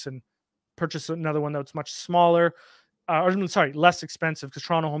house and purchase another one that's much smaller. Or sorry, less expensive, because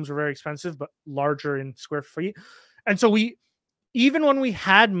Toronto homes are very expensive, but larger in square feet. And so even when we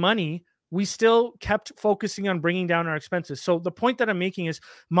had money, we still kept focusing on bringing down our expenses. So the point that I'm making is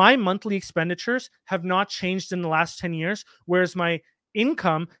my monthly expenditures have not changed in the last 10 years, whereas my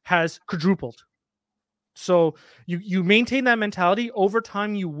income has quadrupled. So you maintain that mentality over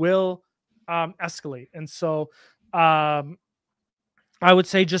time, you will escalate. And so I would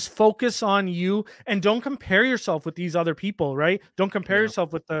say just focus on you and don't compare yourself with these other people, right? Don't compare Yeah.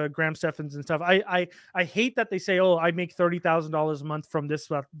 yourself with the Graham Steffens and stuff. I hate that they say, "Oh, I make $30,000 a month from this,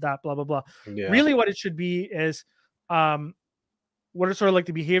 that, blah blah blah." Yeah. Really, what it should be is, what are sort of like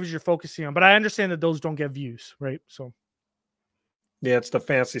the behaviors you're focusing on. But I understand that those don't get views, right? So Yeah, it's the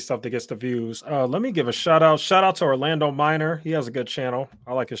fancy stuff that gets the views. Let me give a shout out. Shout out to Orlando Miner. He has a good channel.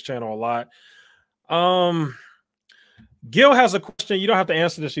 I like his channel a lot. Gil has a question. You don't have to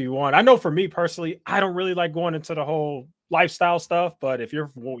answer this if you want. I know for me personally, I don't really like going into the whole lifestyle stuff, but if you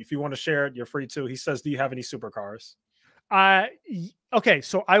want to share it, you're free to. He says, "Do you have any supercars?" Okay,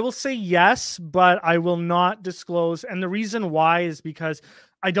 so I will say yes, but I will not disclose. And the reason why is because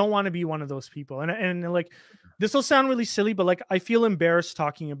I don't want to be one of those people. And like, this will sound really silly, but like, I feel embarrassed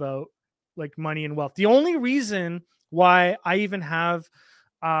talking about like money and wealth. The only reason why I even have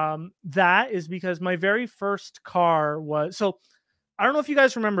that is because my very first car was, so I don't know if you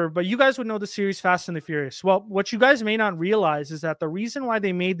guys remember, but you guys would know the series Fast and the Furious. Well, what you guys may not realize is that the reason why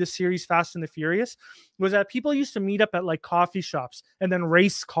they made the series Fast and the Furious was that people used to meet up at like coffee shops and then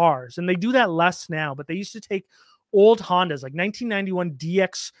race cars. And they do that less now, but they used to take old Hondas, like 1991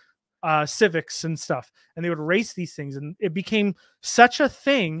 DX Civics and stuff, and they would race these things. And it became such a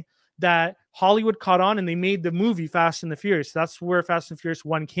thing that Hollywood caught on and they made the movie Fast and the Furious. That's where Fast and Furious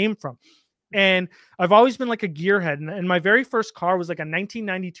 1 came from. And I've always been like a gearhead. And my very first car was like a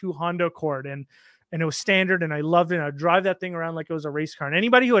 1992 Honda Accord. And it was standard and I loved it. And I'd drive that thing around like it was a race car. And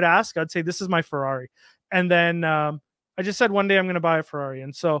anybody who would ask, I'd say, "This is my Ferrari." And then I just said one day I'm going to buy a Ferrari.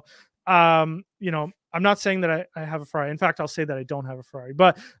 And so, I'm not saying that I have a Ferrari. In fact, I'll say that I don't have a Ferrari.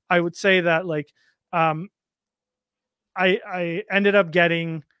 But I would say that like I ended up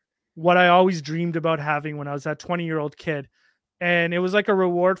getting what I always dreamed about having when I was that 20-year-old kid. And it was like a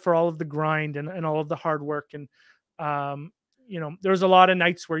reward for all of the grind and all of the hard work. And there was a lot of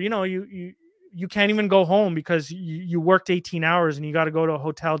nights where you can't even go home because you worked 18 hours and you got to go to a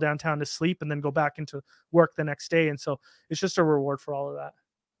hotel downtown to sleep and then go back into work the next day. And so it's just a reward for all of that.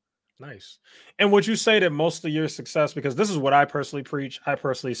 Nice. And would you say that most of your success, because this is what I personally preach, I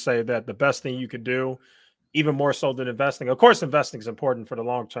personally say that the best thing you could do, even more so than investing, of course, investing is important for the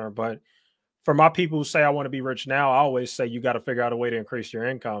long term, but for my people who say I want to be rich now, I always say you got to figure out a way to increase your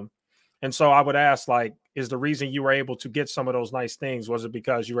income. And so I would ask, like, is the reason you were able to get some of those nice things, was it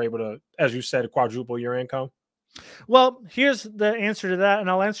because you were able to, as you said, quadruple your income? Well, here's the answer to that, and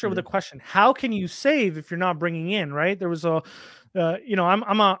I'll answer with a Mhm. question: how can you save if you're not bringing in? Right? There was I'm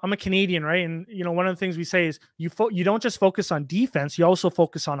a Canadian, right? And one of the things we say is you don't just focus on defense, you also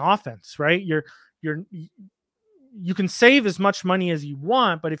focus on offense, right? You can save as much money as you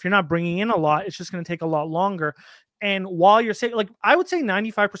want, but if you're not bringing in a lot, it's just going to take a lot longer. And while you're saving, like I would say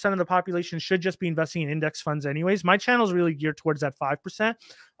 95% of the population should just be investing in index funds anyways. My channel is really geared towards that 5%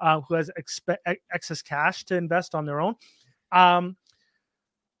 who has excess cash to invest on their own.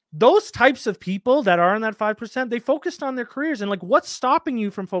 Those types of people that are in that 5%, they focused on their careers. And like, what's stopping you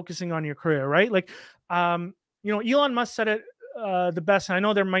from focusing on your career, right? Like, Elon Musk said it the best. And I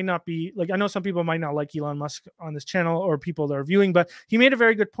know there might not be, like, I know some people might not like Elon Musk on this channel or people that are viewing, but he made a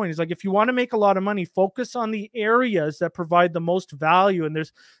very good point. He's like, if you want to make a lot of money, focus on the areas that provide the most value and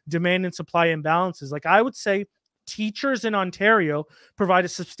there's demand and supply imbalances. Like I would say teachers in Ontario provide a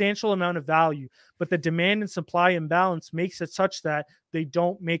substantial amount of value, but the demand and supply imbalance makes it such that they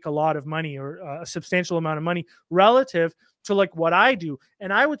don't make a lot of money or a substantial amount of money relative to like what I do.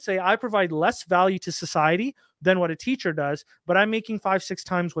 And I would say I provide less value to society than what a teacher does, but I'm making 5-6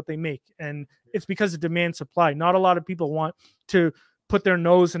 times what they make. And it's because of demand supply. Not a lot of people want to put their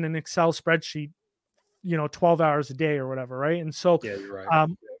nose in an Excel spreadsheet, 12 hours a day or whatever. Right. And so, Yeah, you're right.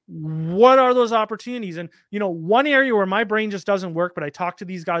 what are those opportunities? And, you know, one area where my brain just doesn't work, but I talk to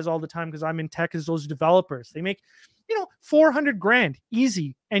these guys all the time because I'm in tech, is those developers. They make, you know, 400 grand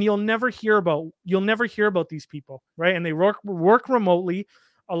easy, and you'll never hear about these people, right? And they work remotely.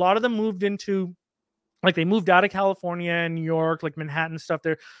 A lot of them moved into, like, they moved out of California and New York, like Manhattan stuff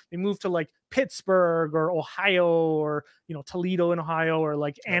there. They moved to like Pittsburgh or Ohio, or, you know, Toledo in Ohio, or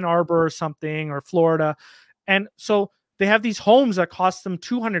like Ann Arbor or something, or Florida. And so they have these homes that cost them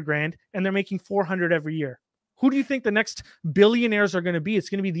 200 grand, and they're making 400 every year. Who do you think the next billionaires are going to be? It's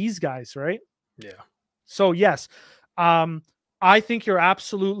going to be these guys, right? Yeah. So yes, I think you're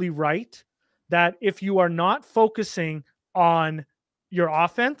absolutely right that if you are not focusing on your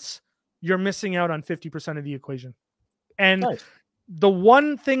offense, you're missing out on 50% of the equation. And Nice. The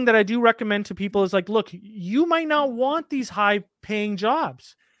one thing that I do recommend to people is, like, look, you might not want these high paying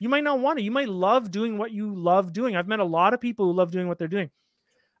jobs. You might not want it. You might love doing what you love doing. I've met a lot of people who love doing what they're doing.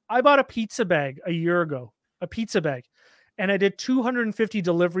 I bought a pizza bag a year ago, and I did 250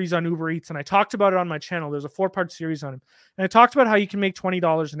 deliveries on Uber Eats. And I talked about it on my channel. There's a 4-part series on it. And I talked about how you can make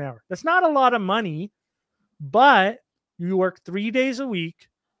 $20 an hour. That's not a lot of money, but you work 3 days a week,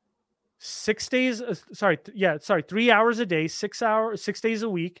 6 days. 3 hours a day, 6 days a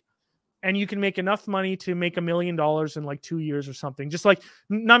week. And you can make enough money to make $1 million in like 2 years or something. Just like,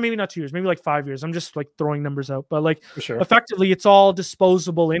 maybe not 2 years, maybe like 5 years. I'm just like throwing numbers out, but like, For sure. Effectively, it's all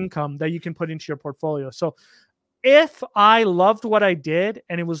disposable income that you can put into your portfolio. So if I loved what I did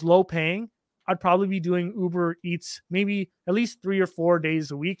and it was low paying, I'd probably be doing Uber Eats maybe at least 3 or 4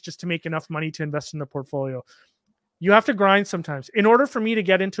 days a week just to make enough money to invest in the portfolio. You have to grind sometimes. In order for me to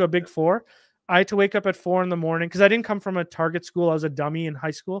get into a big four, I had to wake up at 4 a.m. because I didn't come from a target school. I was a dummy in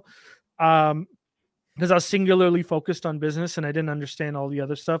high school. Because I was singularly focused on business and I didn't understand all the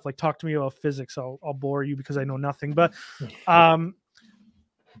other stuff. Like, talk to me about physics. I'll bore you because I know nothing. But I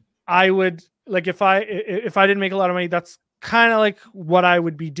would, like, if I didn't make a lot of money, that's kind of like what I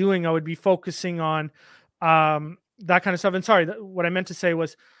would be doing. I would be focusing on that kind of stuff. And sorry, what I meant to say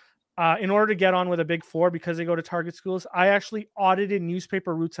was, in order to get on with a big four, because they go to target schools, I actually audited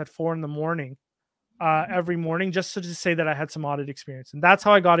newspaper routes at 4 a.m. Every morning, just to say that I had some audit experience. And that's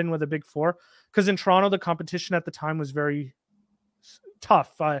how I got in with a big four. Because in Toronto, the competition at the time was very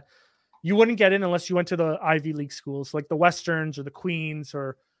tough. You wouldn't get in unless you went to the Ivy League schools, like the Westerns or the Queens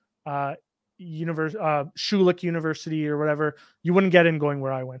or Schulich University or whatever. You wouldn't get in going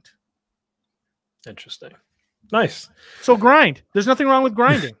where I went. Interesting. Nice. So grind. There's nothing wrong with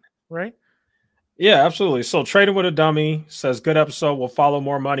grinding, right? Yeah, absolutely. So Trading with a Dummy says, good episode. We'll follow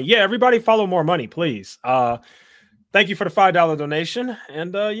more money. Yeah, everybody follow more money, please. Thank you for the $5 donation.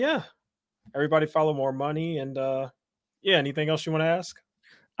 And yeah, everybody follow more money. And yeah, anything else you want to ask?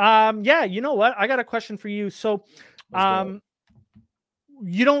 Yeah, you know what? I got a question for you. So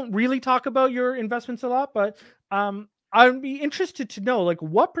you don't really talk about your investments a lot, but I'd be interested to know, like,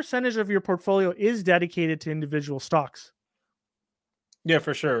 what percentage of your portfolio is dedicated to individual stocks? Yeah,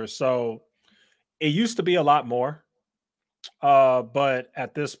 for sure. So it used to be a lot more, but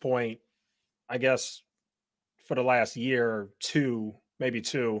at this point, I guess for the last year or two, maybe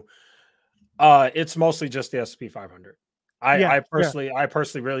two, it's mostly just the S&P 500. I personally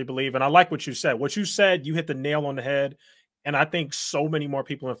really believe, and I like what you said. What you said, you hit the nail on the head, and I think so many more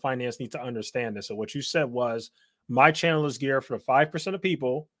people in finance need to understand this. So what you said was, my channel is geared for the 5% of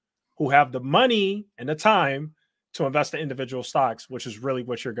people who have the money and the time to invest in individual stocks, which is really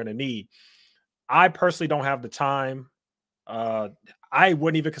what you're going to need. I personally don't have the time. I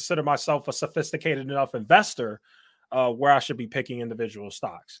wouldn't even consider myself a sophisticated enough investor where I should be picking individual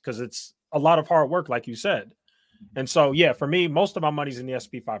stocks, because it's a lot of hard work, like you said. And so, yeah, for me, most of my money's in the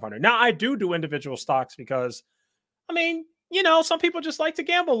S&P 500. Now, I do individual stocks because, I mean, you know, some people just like to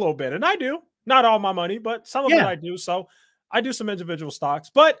gamble a little bit, and I do. Not all my money, but some of it I do. So I do some individual stocks.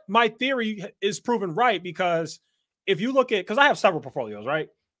 But my theory is proven right, because if you look at, because I have several portfolios, right?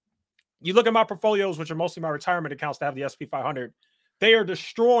 You look at my portfolios, which are mostly my retirement accounts that have the S&P 500, they are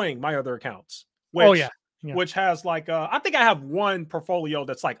destroying my other accounts. Which, which has like, I think I have one portfolio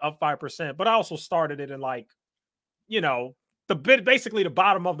that's like up 5%, but I also started it in like, you know, basically the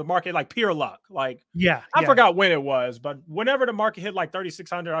bottom of the market, like pure luck. Like, I forgot when it was, but whenever the market hit like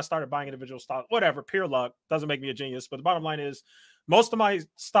 3,600, I started buying individual stock. Whatever, pure luck. Doesn't make me a genius, but the bottom line is, most of my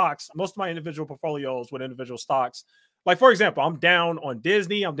individual portfolios with individual stocks, like, for example, I'm down on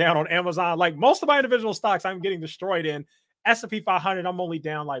Disney, I'm down on Amazon. Like, most of my individual stocks, I'm getting destroyed in. S&P 500, I'm only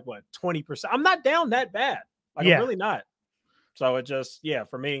down like, what, 20%. I'm not down that bad. Like, I'm really not. So it just, yeah,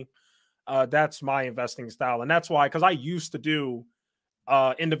 for me, that's my investing style. And that's why, because I used to do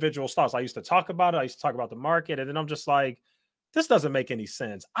individual stocks. I used to talk about it. I used to talk about the market. And then I'm just like, this doesn't make any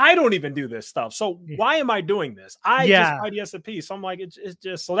sense. I don't even do this stuff. So why am I doing this? I just buy the S&P. So I'm like, it's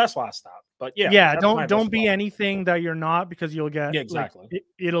just, so that's why I stopped. But yeah, don't be anything that you're not, because you'll get, exactly. Like,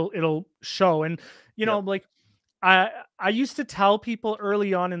 it'll show. And you know, like I used to tell people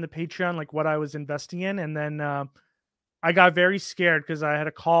early on in the Patreon, like what I was investing in. And then I got very scared because I had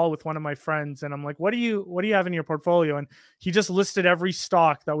a call with one of my friends and I'm like, what do you have in your portfolio? And he just listed every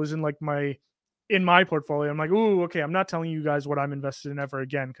stock that was in like in my portfolio. I'm like, ooh, okay, I'm not telling you guys what I'm invested in ever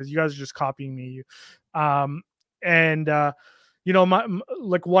again, because you guys are just copying me. You know,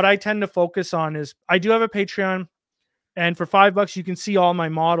 like what I tend to focus on is I do have a Patreon, and for $5 you can see all my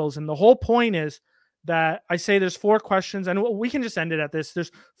models. And the whole point is that I say there's 4 questions, and we can just end it at this.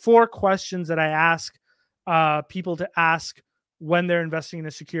 There's 4 questions that I ask people to ask when they're investing in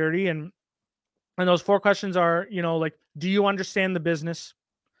a security. And those 4 questions are, you know, like, do you understand the business?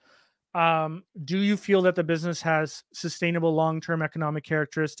 Do you feel that the business has sustainable long-term economic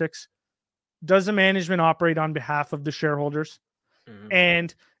characteristics? Does the management operate on behalf of the shareholders? Mm-hmm.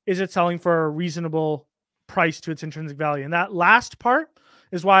 And is it selling for a reasonable price to its intrinsic value? And that last part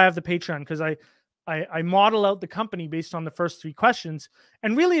is why I have the Patreon, because I model out the company based on the first 3 questions.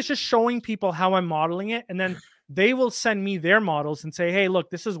 And really it's just showing people how I'm modeling it. And then they will send me their models and say, hey, look,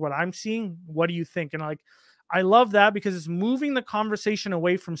 this is what I'm seeing. What do you think? And like, I love that because it's moving the conversation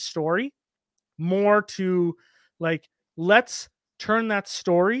away from story more to like, let's turn that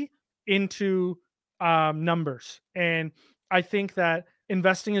story into numbers. And I think that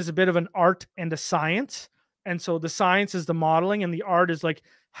investing is a bit of an art and a science. And so the science is the modeling and the art is like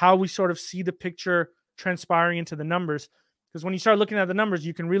how we sort of see the picture transpiring into the numbers. Because when you start looking at the numbers,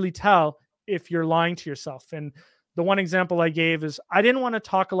 you can really tell if you're lying to yourself. And the one example I gave is I didn't want to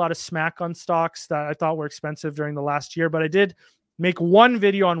talk a lot of smack on stocks that I thought were expensive during the last year, but I did make one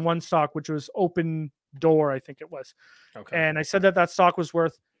video on one stock, which was Open Door, I think it was. Okay. And I said that that stock was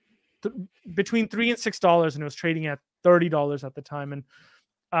worth between $3 and $6, and it was trading at $30 at the time. And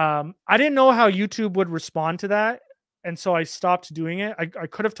I didn't know how YouTube would respond to that. And so I stopped doing it. I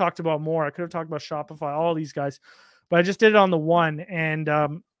could have talked about more. I could have talked about Shopify, all these guys, but I just did it on the one. And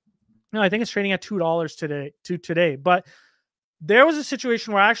no, I think it's trading at $2 today. But there was a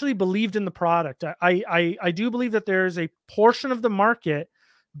situation where I actually believed in the product. I do believe that there is a portion of the market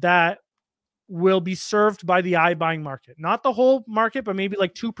that will be served by the iBuying market. Not the whole market, but maybe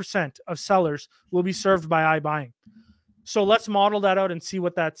like 2% of sellers will be served by iBuying. So let's model that out and see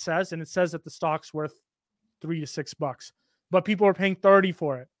what that says. And it says that the stock's worth $3 to $6, but people are paying 30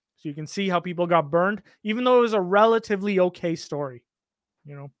 for it. So you can see how people got burned, even though it was a relatively okay story,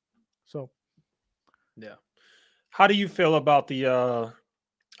 you know? So, yeah. How do you feel about the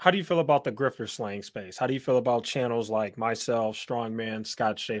grifter slang space? How do you feel about channels like myself, Strongman,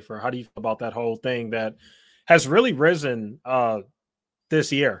 Scott Schaefer? How do you feel about that whole thing that has really risen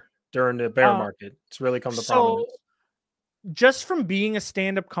this year during the bear market? It's really come to prominence. Just from being a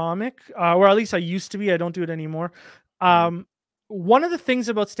stand-up comic, or at least I used to be, I don't do it anymore. One of the things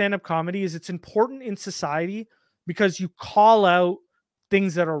about stand-up comedy is it's important in society because you call out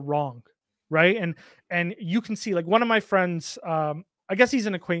things that are wrong, right? And you can see, like, one of my friends, I guess he's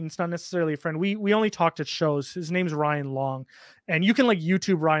an acquaintance, not necessarily a friend. We only talked at shows. His name's Ryan Long, and you can like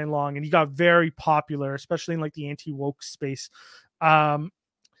YouTube Ryan Long, and he got very popular, especially in like the anti-woke space.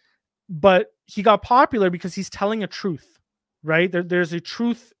 But he got popular because he's telling a truth, right? There's a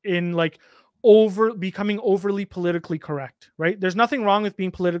truth in like becoming overly politically correct, right? There's nothing wrong with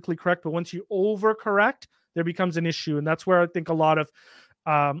being politically correct, but once you overcorrect, there becomes an issue. And that's where I think a lot of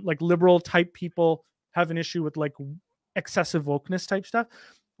like liberal type people have an issue with like excessive wokeness type stuff.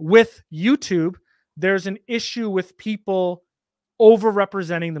 With YouTube, there's an issue with people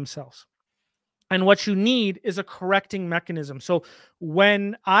overrepresenting themselves. And what you need is a correcting mechanism. So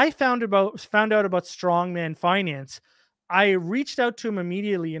when I found out about Strongman Finance, I reached out to him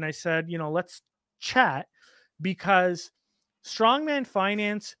immediately and I said, you know, let's chat, because Strongman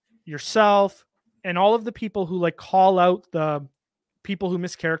Finance, yourself, and all of the people who like call out the people who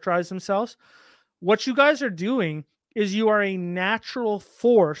mischaracterize themselves, what you guys are doing is you are a natural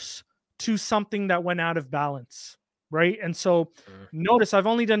force to something that went out of balance, right? And so notice I've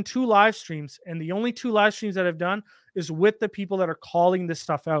only done 2 live streams, and the only 2 live streams that I've done is with the people that are calling this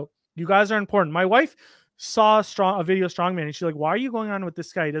stuff out. You guys are important. My wife saw a video of Strongman, and she's like, why are you going on with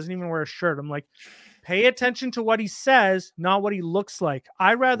this guy? He doesn't even wear a shirt. I'm like, pay attention to what he says, not what he looks like.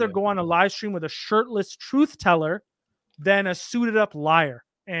 I'd rather go on a live stream with a shirtless truth teller than a suited up liar.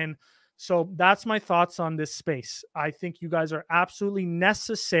 And so that's my thoughts on this space. I think you guys are absolutely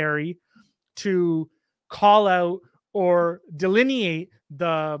necessary to call out or delineate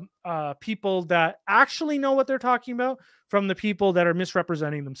the people that actually know what they're talking about from the people that are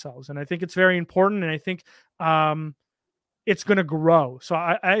misrepresenting themselves. And I think it's very important. And I think it's going to grow.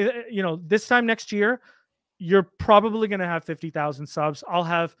 So this time next year, you're probably going to have 50,000 subs. I'll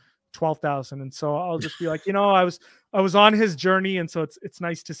have 12,000. And so I'll just be like, I was on his journey. And so it's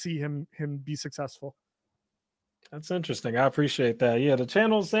nice to see him be successful. That's interesting. I appreciate that. Yeah. The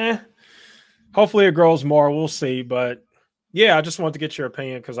channel's hopefully it grows more. We'll see. But yeah, I just wanted to get your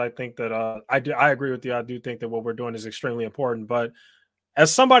opinion because I think that I agree with you. I do think that what we're doing is extremely important. But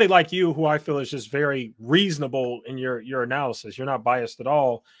as somebody like you, who I feel is just very reasonable in your analysis, you're not biased at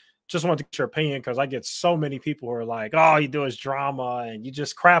all. Just wanted to get your opinion because I get so many people who are like, "Oh, you do is drama and you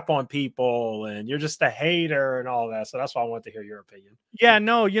just crap on people and you're just a hater and all that." So that's why I want to hear your opinion. Yeah,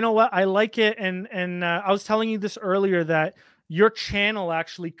 no, you know what? I like it, and I was telling you this earlier that your channel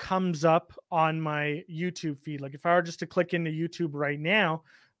actually comes up on my YouTube feed. Like if I were just to click into YouTube right now,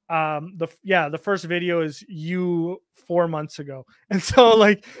 the first video is you 4 months ago. And so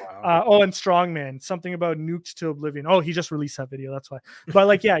like Wow. and Strongman, something about nukes to oblivion. Oh, he just released that video, that's why. But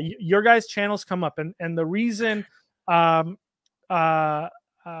like yeah, your guys' channels come up, and the reason like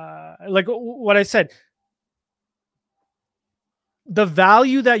what I said, the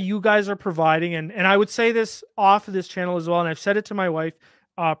value that you guys are providing, and I would say this off of this channel as well, and I've said it to my wife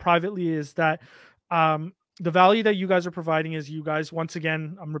privately, is that the value that you guys are providing is, you guys, once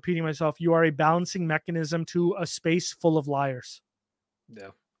again, I'm repeating myself, you are a balancing mechanism to a space full of liars. Yeah.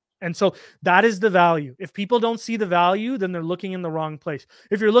 And so that is the value. If people don't see the value, then they're looking in the wrong place.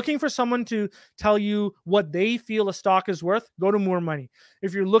 If you're looking for someone to tell you what they feel a stock is worth, go to More Money.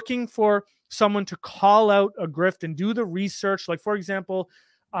 If you're looking for someone to call out a grift and do the research, like for example,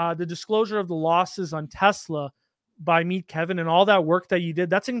 the disclosure of the losses on Tesla by Meet Kevin and all that work that you did,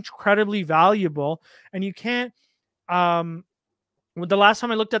 that's incredibly valuable. And you can't, the last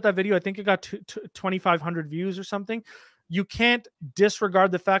time I looked at that video, I think it got 2,500 views or something. You can't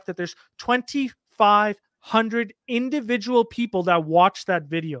disregard the fact that there's 2,500 individual people that watch that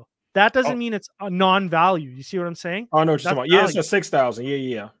video. That doesn't mean it's a non-value. You see what I'm saying? Oh, no, just yeah, it's a 6,000.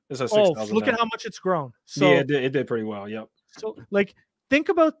 Yeah. It's a 6,000. Look at how much it's grown. So yeah, it did pretty well. Yep. So like, think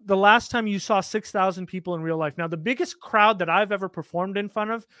about the last time you saw 6,000 people in real life. Now, the biggest crowd that I've ever performed in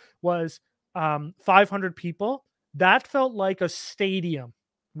front of was 500 people. That felt like a stadium,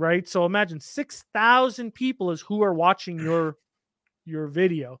 right? So imagine 6,000 people is who are watching your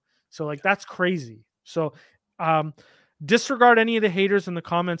video. So like, that's crazy. So disregard any of the haters in the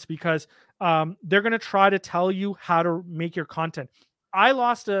comments, because they're going to try to tell you how to make your content. I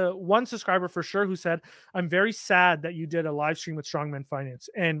lost one subscriber for sure who said, "I'm very sad that you did a live stream with Strongman Finance."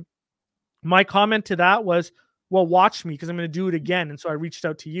 And my comment to that was, well, watch me, because I'm going to do it again. And so I reached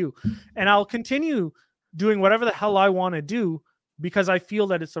out to you, and I'll continue doing whatever the hell I want to do, because I feel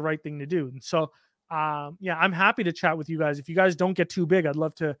that it's the right thing to do. And so, yeah, I'm happy to chat with you guys. If you guys don't get too big, I'd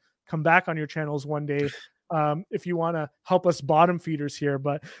love to come back on your channels one day. If you want to help us bottom feeders here,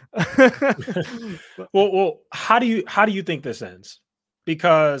 but well, how do you think this ends?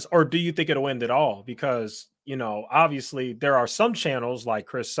 Because, or do you think it'll end at all? Because, obviously there are some channels like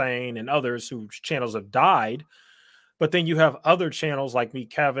Chris Sane and others whose channels have died, but then you have other channels like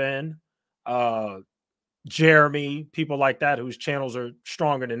Meet Kevin, Jeremy, people like that whose channels are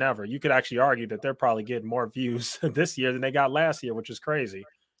stronger than ever. You could actually argue that they're probably getting more views this year than they got last year, which is crazy.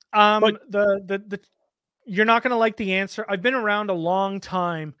 But you're not going to like the answer. I've been around a long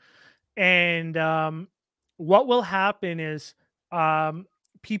time, and what will happen is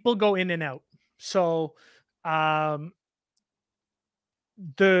people go in and out. So the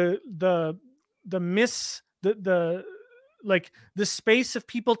space of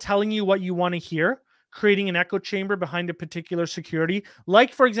people telling you what you want to hear, creating an echo chamber behind a particular security,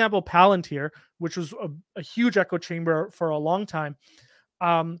 like for example Palantir, which was a huge echo chamber for a long time,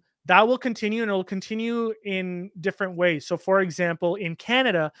 that will continue, and it will continue in different ways. So for example, in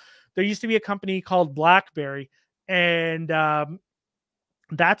Canada, there used to be a company called BlackBerry, and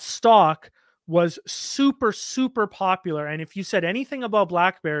that stock was super, super popular. And if you said anything about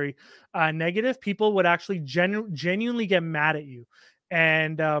BlackBerry negative, people would actually genuinely get mad at you.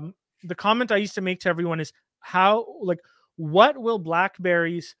 And the comment I used to make to everyone is, what will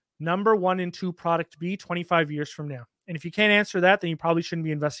BlackBerry's number 1 and 2 product be 25 years from now? And if you can't answer that, then you probably shouldn't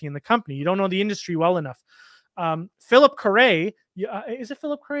be investing in the company. You don't know the industry well enough. Philip Correa, is it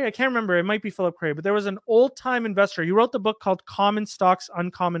Philip Correa? I can't remember. It might be Philip Correa, but there was an old-time investor. He wrote the book called Common Stocks,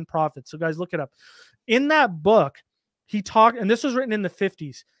 Uncommon Profits. So guys, look it up. In that book, he talked, and this was written in the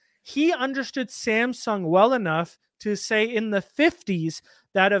 50s. He understood Samsung well enough to say in the 50s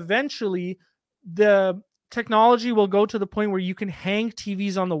that eventually the technology will go to the point where you can hang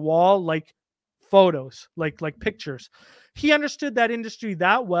TVs on the wall like photos, like pictures. He understood that industry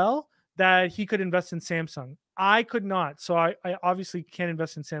that well that he could invest in Samsung. I could not. So I obviously can't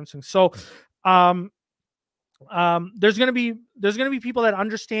invest in Samsung. So there's going to be people that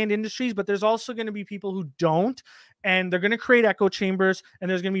understand industries, but there's also going to be people who don't, and they're going to create echo chambers, and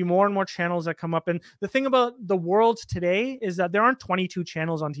there's going to be more and more channels that come up. And the thing about the world today is that there aren't 22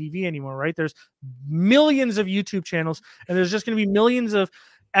 channels on TV anymore, right? There's millions of YouTube channels, and there's just going to be millions of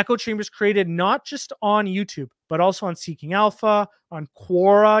echo chambers created, not just on YouTube, but also on Seeking Alpha, on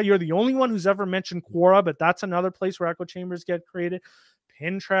Quora. You're the only one who's ever mentioned Quora, but that's another place where echo chambers get created.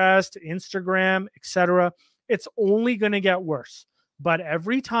 Pinterest, Instagram, etc. It's only going to get worse. But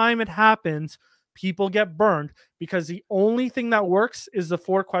every time it happens, people get burned, because the only thing that works is the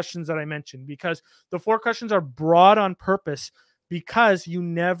 4 questions that I mentioned, because the 4 questions are broad on purpose, because you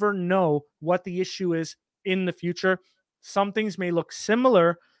never know what the issue is in the future. Some things may look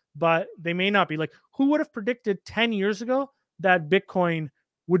similar, but they may not be. Like, who would have predicted 10 years ago that Bitcoin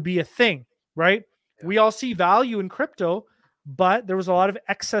would be a thing, right? Yeah. We all see value in crypto, but there was a lot of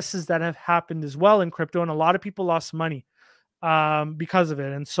excesses that have happened as well in crypto, and a lot of people lost money because of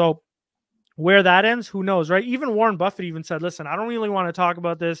it. And so where that ends, who knows, right? Even Warren Buffett even said, listen, I don't really want to talk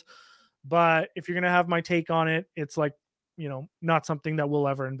about this, but if you're going to have my take on it, it's like, not something that we'll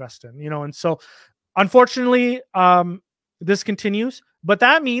ever invest in, And so unfortunately, this continues, but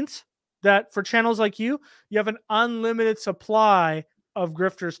that means that for channels like you have an unlimited supply of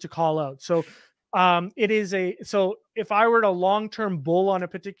grifters to call out. So so if I were a long-term bull on a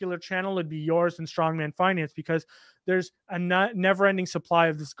particular channel, it'd be yours and Strongman Finance, because there's a never-ending supply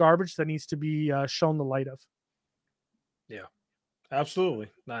of this garbage that needs to be shown the light of. Yeah, absolutely.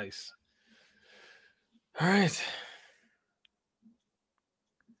 Nice. All right.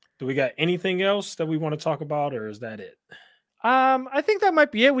 Do we got anything else that we want to talk about, or is that it? I think that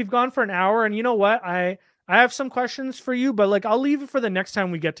might be it. We've gone for an hour, and you know what? I have some questions for you, but I'll leave it for the next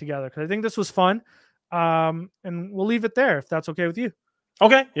time we get together, because I think this was fun. And we'll leave it there if that's okay with you.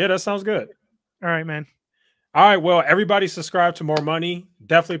 Okay. Yeah, that sounds good. All right, man. All right. Well, everybody subscribe to More Money.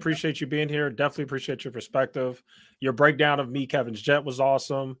 Definitely appreciate you being here. Definitely appreciate your perspective. Your breakdown of MeetKevin's jet was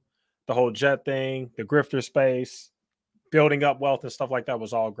awesome. The whole jet thing, the grifter space, building up wealth and stuff like that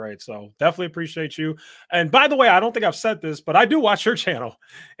was all great. So definitely appreciate you. And by the way, I don't think I've said this, but I do watch your channel.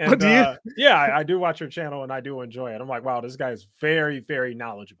 And do you? Yeah, I do watch your channel, and I do enjoy it. I'm like, wow, this guy is very, very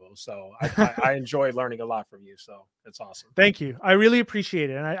knowledgeable. So I enjoy learning a lot from you. So it's awesome. Thank you. I really appreciate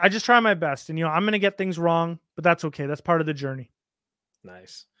it. And I just try my best. And, I'm going to get things wrong, but that's okay. That's part of the journey.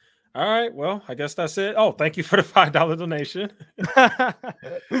 Nice. All right. Well, I guess that's it. Oh, thank you for the $5 donation. All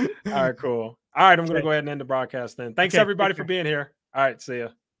right, cool. All right, I'm going to go ahead and end the broadcast then. Thanks, everybody, for being here. All right, see ya.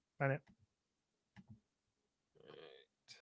 Bye now.